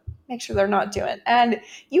gotta make sure they're not doing, and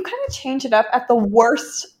you kind of change it up at the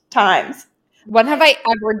worst times. When have I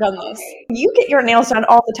ever done this? You get your nails done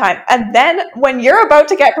all the time, and then when you're about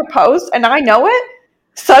to get proposed, and I know it,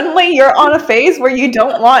 suddenly you're on a phase where you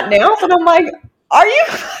don't want nails, and I'm like, are you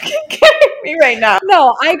fucking kidding me right now?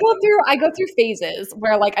 No, I go through phases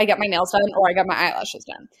where like I get my nails done or I get my eyelashes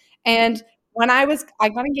done. And when I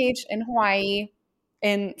got engaged in Hawaii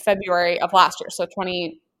in February of last year, so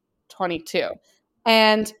 2022.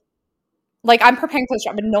 And like I'm preparing for this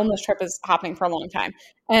trip. I've known this trip is happening for a long time.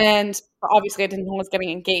 And obviously I didn't know I was getting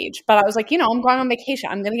engaged. But I was like, I'm going on vacation.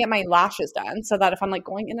 I'm gonna get my lashes done so that if I'm like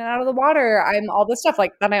going in and out of the water, I'm all this stuff,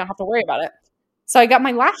 like then I don't have to worry about it. So I got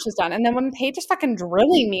my lashes done. And then when Paige is fucking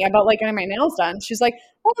drilling me about like getting my nails done, she's like,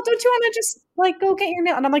 "Oh, don't you want to just like go get your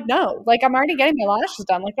nails?" And I'm like, "No, like I'm already getting my lashes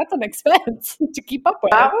done. Like that's an expense to keep up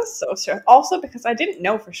with." That was so stressful. Also because I didn't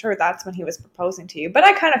know for sure that's when he was proposing to you, but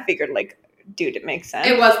I kind of figured like, dude, it makes sense.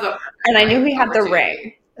 It was the and I knew he had the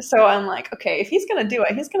ring. So I'm like, okay, if he's going to do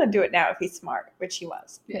it, he's going to do it now if he's smart, which he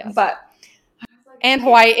was. Yes. But and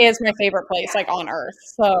Hawaii is my favorite place, like on earth.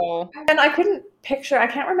 So, and I couldn't picture, I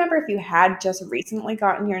can't remember if you had just recently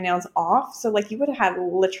gotten your nails off. So like you would have had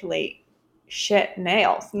literally shit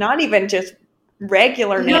nails, not even just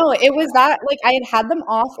regular nails. no, it was that like I had them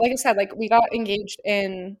off. Like I said, like we got engaged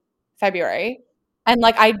in February, and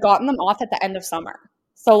like I'd gotten them off at the end of summer.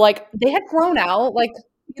 So like they had grown out. Like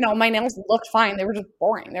my nails looked fine. They were just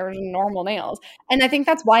boring. They were just normal nails, and I think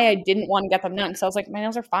that's why I didn't want to get them done. So I was like, my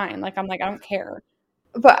nails are fine. Like I'm like I don't care.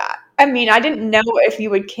 But I mean, I didn't know if you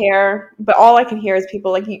would care, but all I can hear is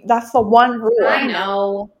people like, that's the one rule. I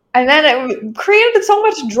know. And then it created so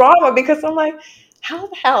much drama because I'm like, how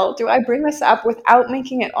the hell do I bring this up without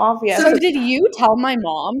making it obvious? So did you tell my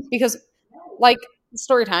mom? Because like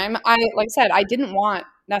story time, like I said, I didn't want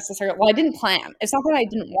necessarily, well, I didn't plan. It's not that I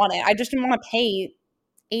didn't want it. I just didn't want to pay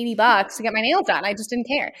 $80 to get my nails done. I just didn't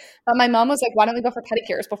care. But my mom was like, why don't we go for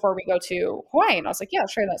pedicures before we go to Hawaii? And I was like, yeah,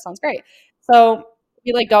 sure. That sounds great. So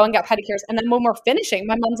we like go and get pedicures. And then when we're finishing,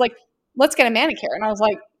 my mom's like, let's get a manicure. And I was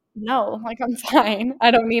like, no, like I'm fine. I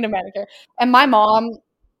don't need a manicure. And my mom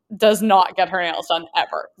does not get her nails done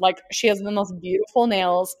ever. Like she has the most beautiful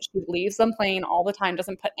nails. She leaves them plain all the time,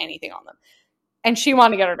 doesn't put anything on them. And she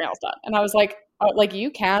wanted to get her nails done. And I was like, oh, like you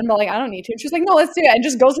can, but like I don't need to. And she's like, no, let's do it. And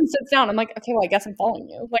just goes and sits down. I'm like, okay, well, I guess I'm following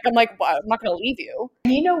you. Like I'm like, well, I'm not gonna leave you.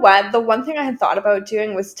 You know what? The one thing I had thought about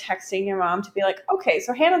doing was texting your mom to be like, okay,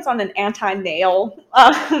 so Hannah's on an anti-nail.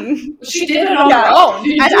 She did it on her own.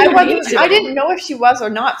 And I didn't know if she was or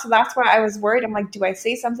not, so that's why I was worried. I'm like, do I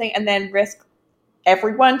say something and then risk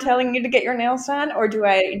everyone telling you to get your nails done, or do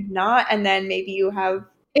I not? And then maybe you have.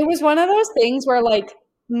 It was one of those things where like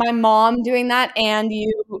my mom doing that and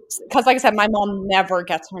you, because like I said, my mom never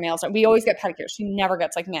gets her nails done. We always get pedicures. She never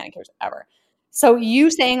gets like manicures ever. So you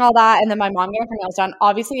saying all that and then my mom getting her nails done,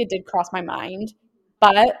 obviously it did cross my mind,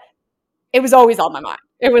 but it was always on my mind.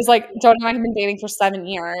 It was like Jonah and I have been dating for 7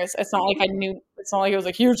 years. It's not like I knew, it's not like it was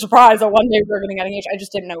a huge surprise that one day we were going to get engaged. I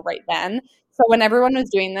just didn't know right then. So when everyone was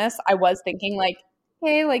doing this, I was thinking like,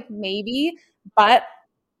 hey, like maybe, but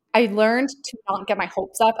I learned to not get my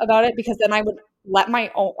hopes up about it because then I'd let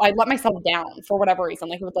myself down for whatever reason.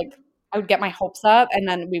 Like it was like I would get my hopes up and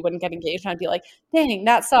then we wouldn't get engaged and I'd be like, dang,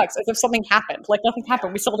 that sucks. As if something happened. Like nothing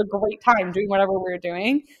happened. We still had a great time doing whatever we were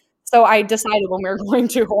doing. So I decided when we were going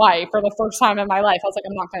to Hawaii for the first time in my life, I was like,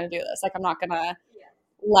 I'm not going to do this. Like I'm not going to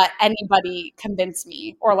let anybody convince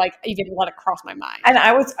me or like even let it cross my mind. And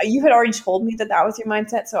you had already told me that was your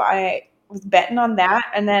mindset. So I was betting on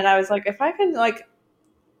that. And then I was like, if I can like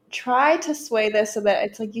try to sway this so that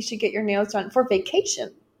it's like you should get your nails done for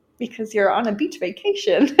vacation because you're on a beach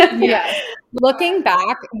vacation. Yeah. Looking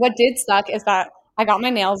back, what did suck is that I got my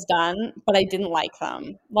nails done, but I didn't like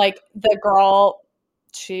them. Like the girl,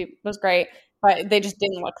 she was great, but they just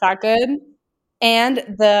didn't look that good. And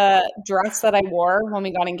the dress that I wore when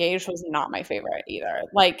we got engaged was not my favorite either.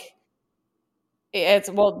 Like this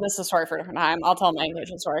is a story for a different time. I'll tell my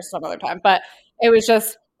engagement story some other time, but it was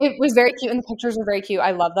very cute and the pictures were very cute.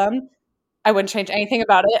 I love them. I wouldn't change anything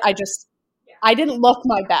about it. I didn't look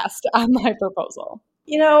my best on my proposal.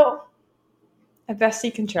 The best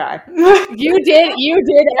you can try. You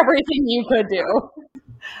did everything you could do.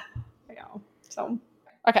 I know. So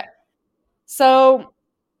okay. So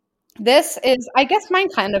this is, I guess my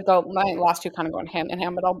last two kind of go hand in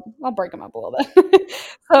hand, but I'll break them up a little bit.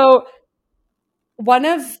 So one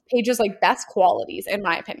of Paige's like best qualities, in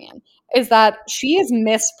my opinion, is that she is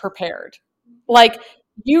misprepared. Like,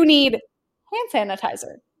 you need hand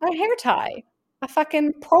sanitizer, a hair tie, a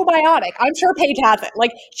fucking probiotic. I'm sure Paige has it.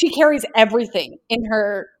 Like, she carries everything in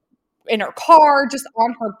her car, just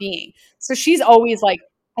on her being. So she's always like,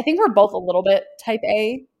 I think we're both a little bit type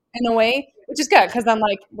A in a way, which is good because I'm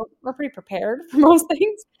like, we're pretty prepared for most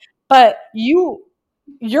things. But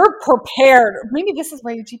you're prepared. Maybe this is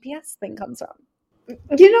where your GPS thing comes from.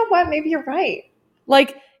 You know what? Maybe you're right.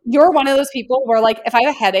 Like, you're one of those people where, like, if I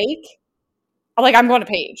have a headache, I'm going to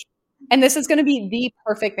Paige. And this is going to be the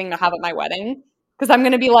perfect thing to have at my wedding. Because I'm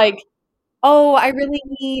going to be like, oh, I really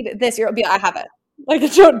need this. I have it. Like,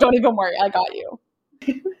 don't even worry. I got you.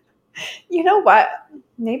 You know what?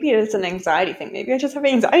 Maybe it is an anxiety thing. Maybe I just have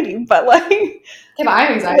anxiety. But, like... Yeah, but I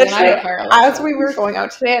have anxiety and I don't care. As we were going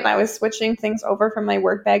out today and I was switching things over from my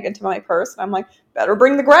work bag into my purse, and I'm like, better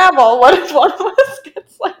bring the gravel. What if one of us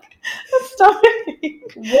gets, like, a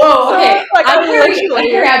stomachache? Whoa, okay. So, like, I carry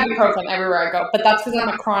ibuprofen everywhere I go, but that's because I'm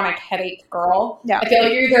a chronic headache girl. Yeah. I feel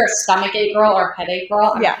like you're either a stomachache girl or a headache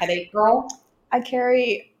girl. I'm a headache girl. I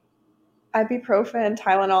carry ibuprofen,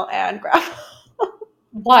 Tylenol, and gravel.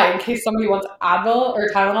 Why? In case somebody wants Advil or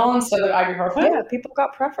Tylenol instead of ibuprofen? Yeah, people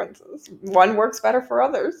got preferences. One works better for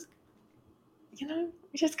others. You know,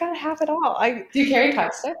 you just gotta have it all. Do you carry a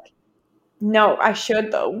Tide stick? No, I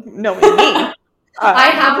should though, knowing me. I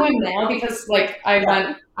have one now because, like, I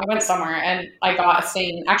went somewhere and I got a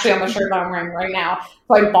stain, actually on the shirt that I'm wearing right now.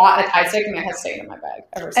 So I bought a Tide stick and it has stayed in my bag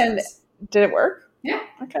ever since. And did it work? Yeah.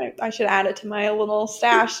 Okay, I should add it to my little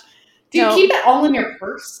stash. Do you keep it all in your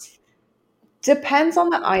purse? Depends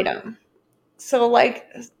on the item. So, like,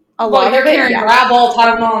 a lot of you're carrying gravel,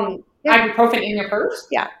 Tylenol, and ibuprofen in your purse?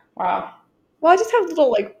 Yeah. Wow. Well, I just have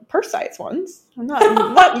little, like, purse-size ones. I'm not...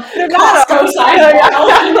 they're not Costco-size.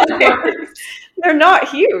 They're not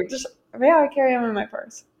huge. Yeah, I carry them in my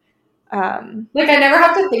purse. I never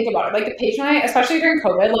have to think about it. Like, the Paige and I, especially during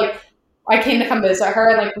COVID, like, I came to come visit her,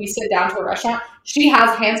 and, like, we sit down to a restaurant. She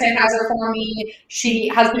has hand sanitizer for me. She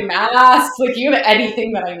has my masks. Like, you have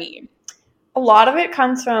anything that I need. A lot of it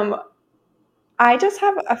comes from, I just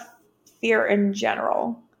have a fear in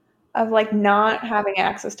general of, like, not having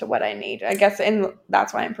access to what I need. I guess, and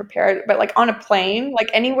that's why I'm prepared. But, like, on a plane, like,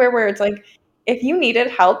 anywhere where it's like, if you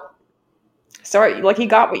needed help, sorry, like, you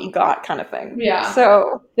got what you got kind of thing. Yeah.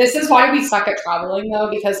 So this is why we suck at traveling, though,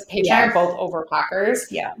 because Paige and I are both overpackers.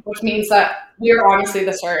 Yeah. Which means that we are honestly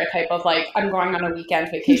the stereotype of, like, I'm going on a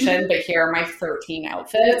weekend vacation, but here are my 13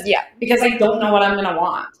 outfits. Yeah. Because I don't know what I'm going to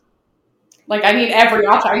want. Like, I need every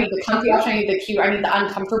option. I need the comfy option. I need the cute. I need the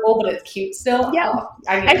uncomfortable, but it's cute still. Yeah.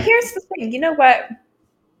 And here's the thing. You know what?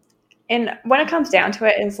 And when it comes down to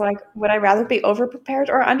it, is like, would I rather be over-prepared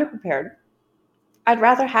or under-prepared? I'd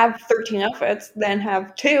rather have 13 outfits than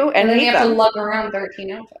have 2 and then need you have them. to lug around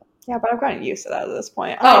 13 outfits. Yeah, but I've gotten used to that at this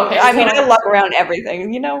point. Oh, okay. I mean, I lug around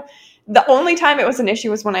everything. You know, the only time it was an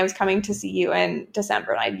issue was when I was coming to see you in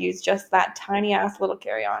December, and I'd use just that tiny-ass little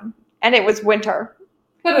carry-on. And it was winter.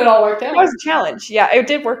 But it all worked out. It was a challenge. Yeah, it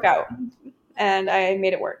did work out. And I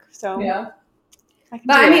made it work. So yeah. But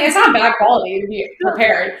I mean, it's not bad quality to be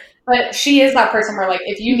prepared. But she is that person where, like,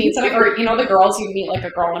 if you need something, or, you know, the girls you meet, like,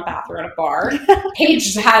 a girl in a bathroom at a bar,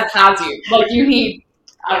 Paige has you. Like, you need,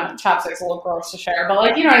 I don't know, chopsticks, a little gross to share, but,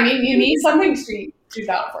 like, you know what I mean? You need something, she's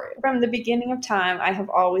out for you. From the beginning of time, I have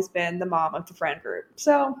always been the mom of the friend group.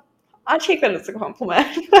 So I'll take that as a compliment.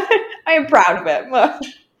 I am proud of it.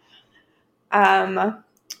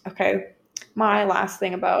 Okay. My last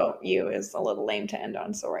thing about you is a little lame to end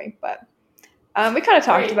on, sorry, but we kind of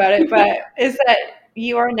talked about it, but is that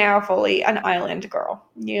you are now fully an island girl.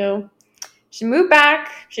 She moved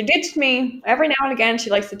back, she ditched me. Every now and again, she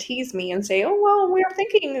likes to tease me and say, oh, well, we are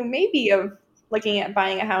thinking maybe of looking at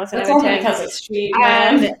buying a house. That's only because it's cheap.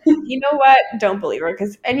 And you know what? Don't believe her.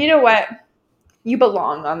 And you know what? You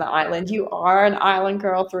belong on the island. You are an island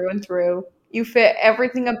girl through and through. You fit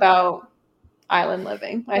everything about island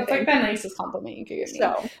living. That's like the nicest compliment you could give me.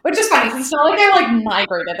 So, which is funny because it's not like I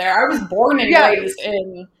migrated there. I was born and raised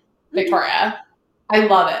in Victoria. I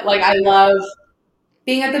love it. Like, I love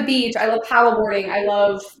being at the beach. I love paddleboarding. I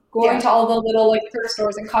love going to all the little, like, thrift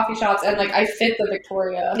stores and coffee shops, and, like, I fit the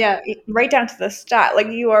Victoria. Yeah, right down to the stat. Like,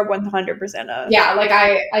 you are 100% a... Yeah, like,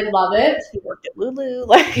 I love it. You worked at Lulu.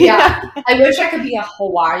 Like, yeah. I wish I could be a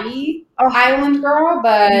Hawaii island girl,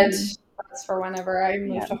 but that's for whenever I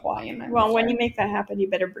move to Hawaii. Well, when you make that happen, you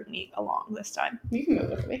better bring me along this time. You can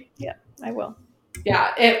move with me. Yeah, I will.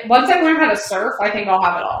 Yeah, once I learn how to surf, I think I'll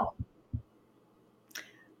have it all.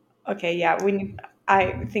 Okay, yeah,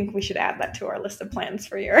 I think we should add that to our list of plans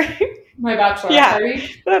for your My bachelor Yeah. party.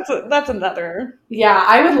 That's another. Yeah,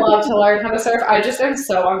 I would love to learn how to surf. I just am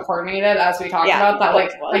so uncoordinated, as we talked Yeah, about, that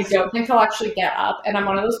like always I don't think I'll actually get up. And I'm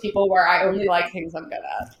one of those people where I only like things I'm good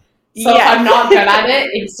at. So Yeah. if I'm not good at it,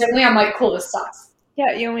 instantly I'm like, cool, this sucks.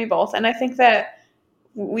 Yeah, you and me both. And I think that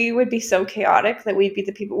we would be so chaotic that we'd be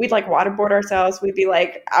the people, we'd like waterboard ourselves. We'd be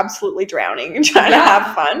like absolutely drowning and trying to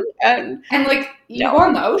have fun. And like you No. go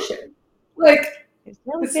in the ocean. Like there's It's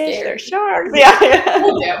jellyfish, scary. there's sharks. Yeah.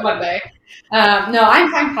 we'll do it one day. No,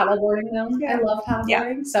 I'm fine paddleboarding though. Yeah. I love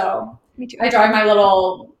paddleboarding. So Me too. I drive my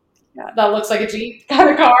little that looks like a Jeep kind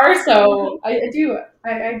of car. So I do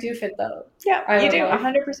fit the Yeah, I you do, love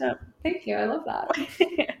 100%. Thank you. I love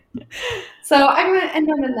that. So I'm going to end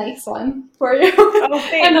on a nice one for you. Oh,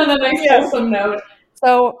 thanks. And on a nice, Yeah. wholesome note.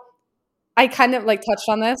 So I kind of like touched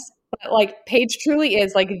on this, but like Paige truly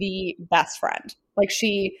is like the best friend. Like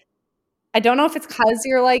I don't know if it's because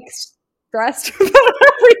you're like stressed about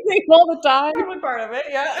everything all the time, Probably part of it,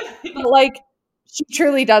 yeah. but like she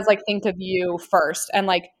truly does like think of you first. And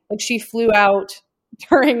like she flew out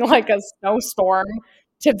during like a snowstorm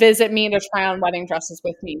to visit me to try on wedding dresses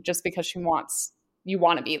with me just because you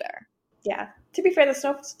want to be there. Yeah. To be fair, the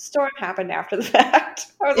snowstorm happened after the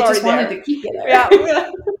fact. I was It already just wanted there. to keep you there.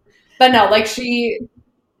 Yeah. But no, like she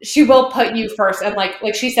will put you first, and like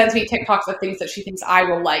she sends me TikToks of things that she thinks I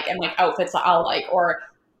will like, and like outfits that I'll like, or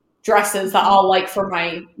dresses that I'll like for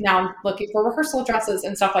now I'm looking for rehearsal dresses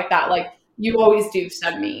and stuff like that. Like you always do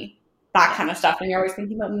send me that kind of stuff, and you're always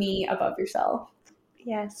thinking about me above yourself.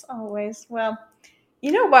 Yes, always. Well,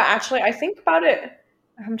 you know what? Actually, I think about it.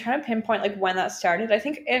 I'm trying to pinpoint like when that started. I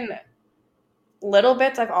think in little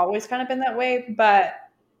bits, I've always kind of been that way. But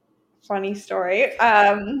funny story.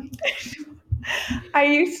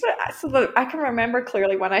 I can remember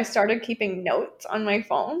clearly when I started keeping notes on my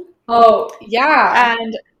phone. Oh yeah,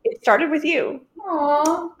 And it started with you.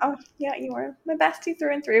 Aww. Oh yeah, you were my bestie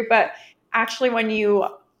through and through. But actually, I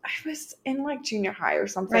was in like junior high or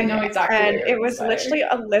something. I know exactly. And it was literally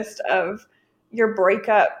a list of your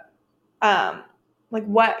breakup, like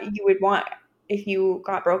what you would want if you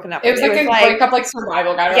got broken up. It was like a breakup like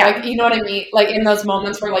survival guide. Or Yeah. like, you know what I mean? Like in those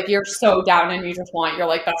moments where like you're so down and you just want your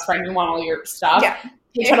like best friend, you want all your stuff. Yeah.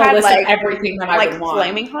 You It had a had, list like- of everything that I like would want.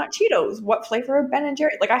 flaming hot Cheetos. What flavor of Ben and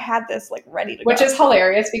Jerry? Like I had this like ready to Which go. is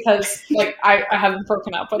hilarious because like I haven't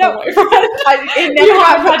broken up with No. a boyfriend. It You never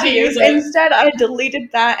have happened to use it. Instead, I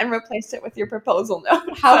deleted that and replaced it with your proposal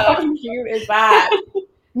note. How So- fucking cute is that?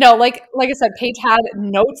 No, like I said, Paige had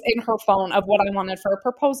notes in her phone of what I wanted for a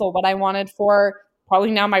proposal, what I wanted for probably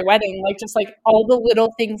now my wedding, like just like all the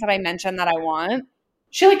little things that I mentioned that I want.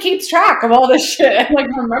 She like keeps track of all this shit and like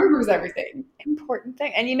remembers everything. Important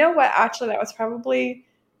thing. And you know what? Actually, that was probably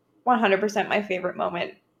 100% my favorite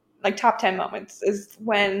moment, like top 10 moments, is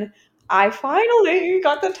when I finally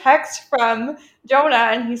got the text from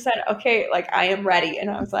Jonah and he said, okay, like I am ready. And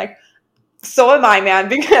I was like, so am I, man,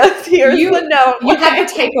 because here's the note. You had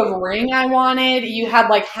the type of ring I wanted. You had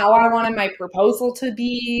like how I wanted my proposal to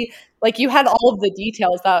be. Like you had all of the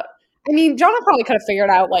details that, I mean, Jonah probably could have figured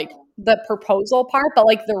out like the proposal part, but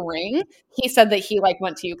like the ring, he said that he like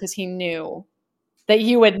went to you because he knew that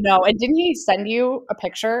you would know. And didn't he send you a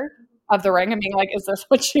picture of the ring and being like, is this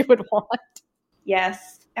what you would want?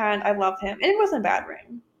 Yes. And I love him. And it wasn't a bad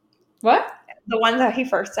ring. What? The one that he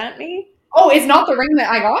first sent me. Oh, it's not the ring that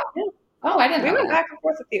I got? Yeah. Oh, I didn't We know went that. back and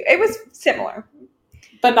forth with you. It was similar.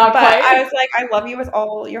 But not But quite. I was like, I love you with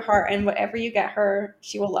all your heart, and whatever you get her,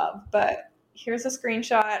 she will love. But here's a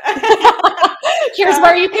screenshot. Here's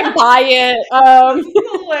where you can buy it.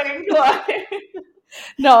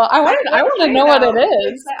 No, I want to know what it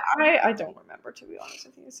is. I don't remember, to be honest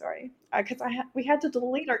with you. Sorry, because we had to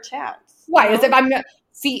delete our chats. Why is it?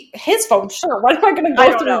 See his phone. Sure. Why am I going to I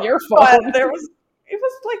go don't through know, your But phone? it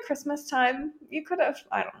was like Christmas time. You could have.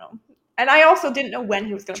 I don't know. And I also didn't know when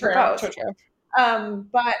he was going to propose. True.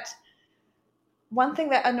 But one thing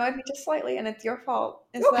that annoyed me just slightly, and it's your fault,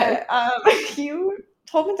 is Okay. that you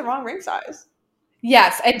told me the wrong ring size.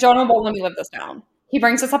 Yes, and Jonah won't let me live this down. He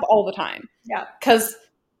brings this up all the time. Yeah. Because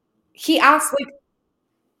he asked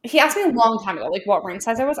me a long time ago, like what ring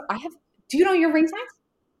size I was. Do you know your ring size?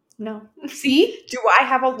 No. See? Do I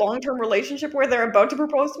have a long-term relationship where they're about to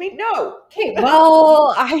propose to me? No. Okay,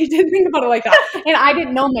 well, I didn't think about it like that. And I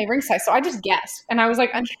didn't know my ring size, so I just guessed. And I was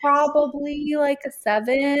like, I'm probably like a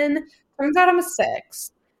 7. Turns out I'm a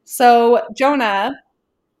 6. So Jonah,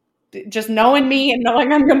 just knowing me and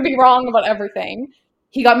knowing I'm going to be wrong about everything,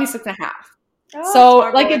 he got me 6.5. Oh, So,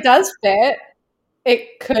 smart like, boy. it does fit.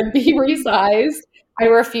 It could be resized. I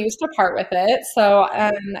refuse to part with it. So,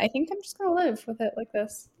 I think I'm just going to live with it like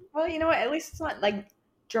this. Well, you know what? At least it's not like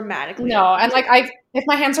dramatically. No, and like if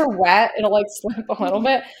my hands are wet, it'll like slip a little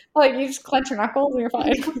bit. Like you just clench your knuckles and you're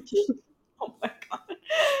fine. Oh my god.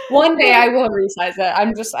 One day I will resize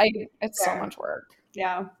it. It's so much work.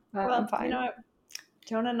 Yeah. Well, I'm fine. You know what?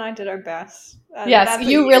 Jonah and I did our best. Yes,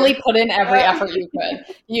 you really put in every effort you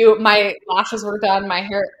could. My lashes were done, my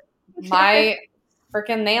hair, my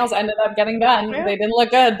freaking nails ended up getting done. Yeah. They didn't look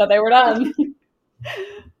good, but they were done.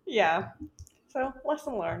 Yeah. So,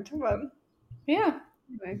 lesson learned. But yeah.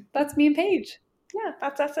 Anyway, that's me and Paige. Yeah,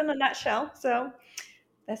 that's us in a nutshell. So,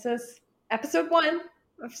 this is episode 1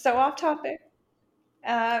 of So Off Topic.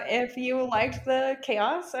 If you liked the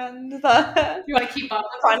chaos and the you want to keep up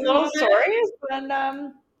fun little stories,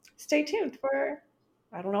 then stay tuned for,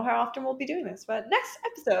 I don't know how often we'll be doing this, but next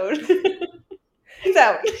episode. Peace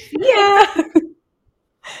out. Yeah.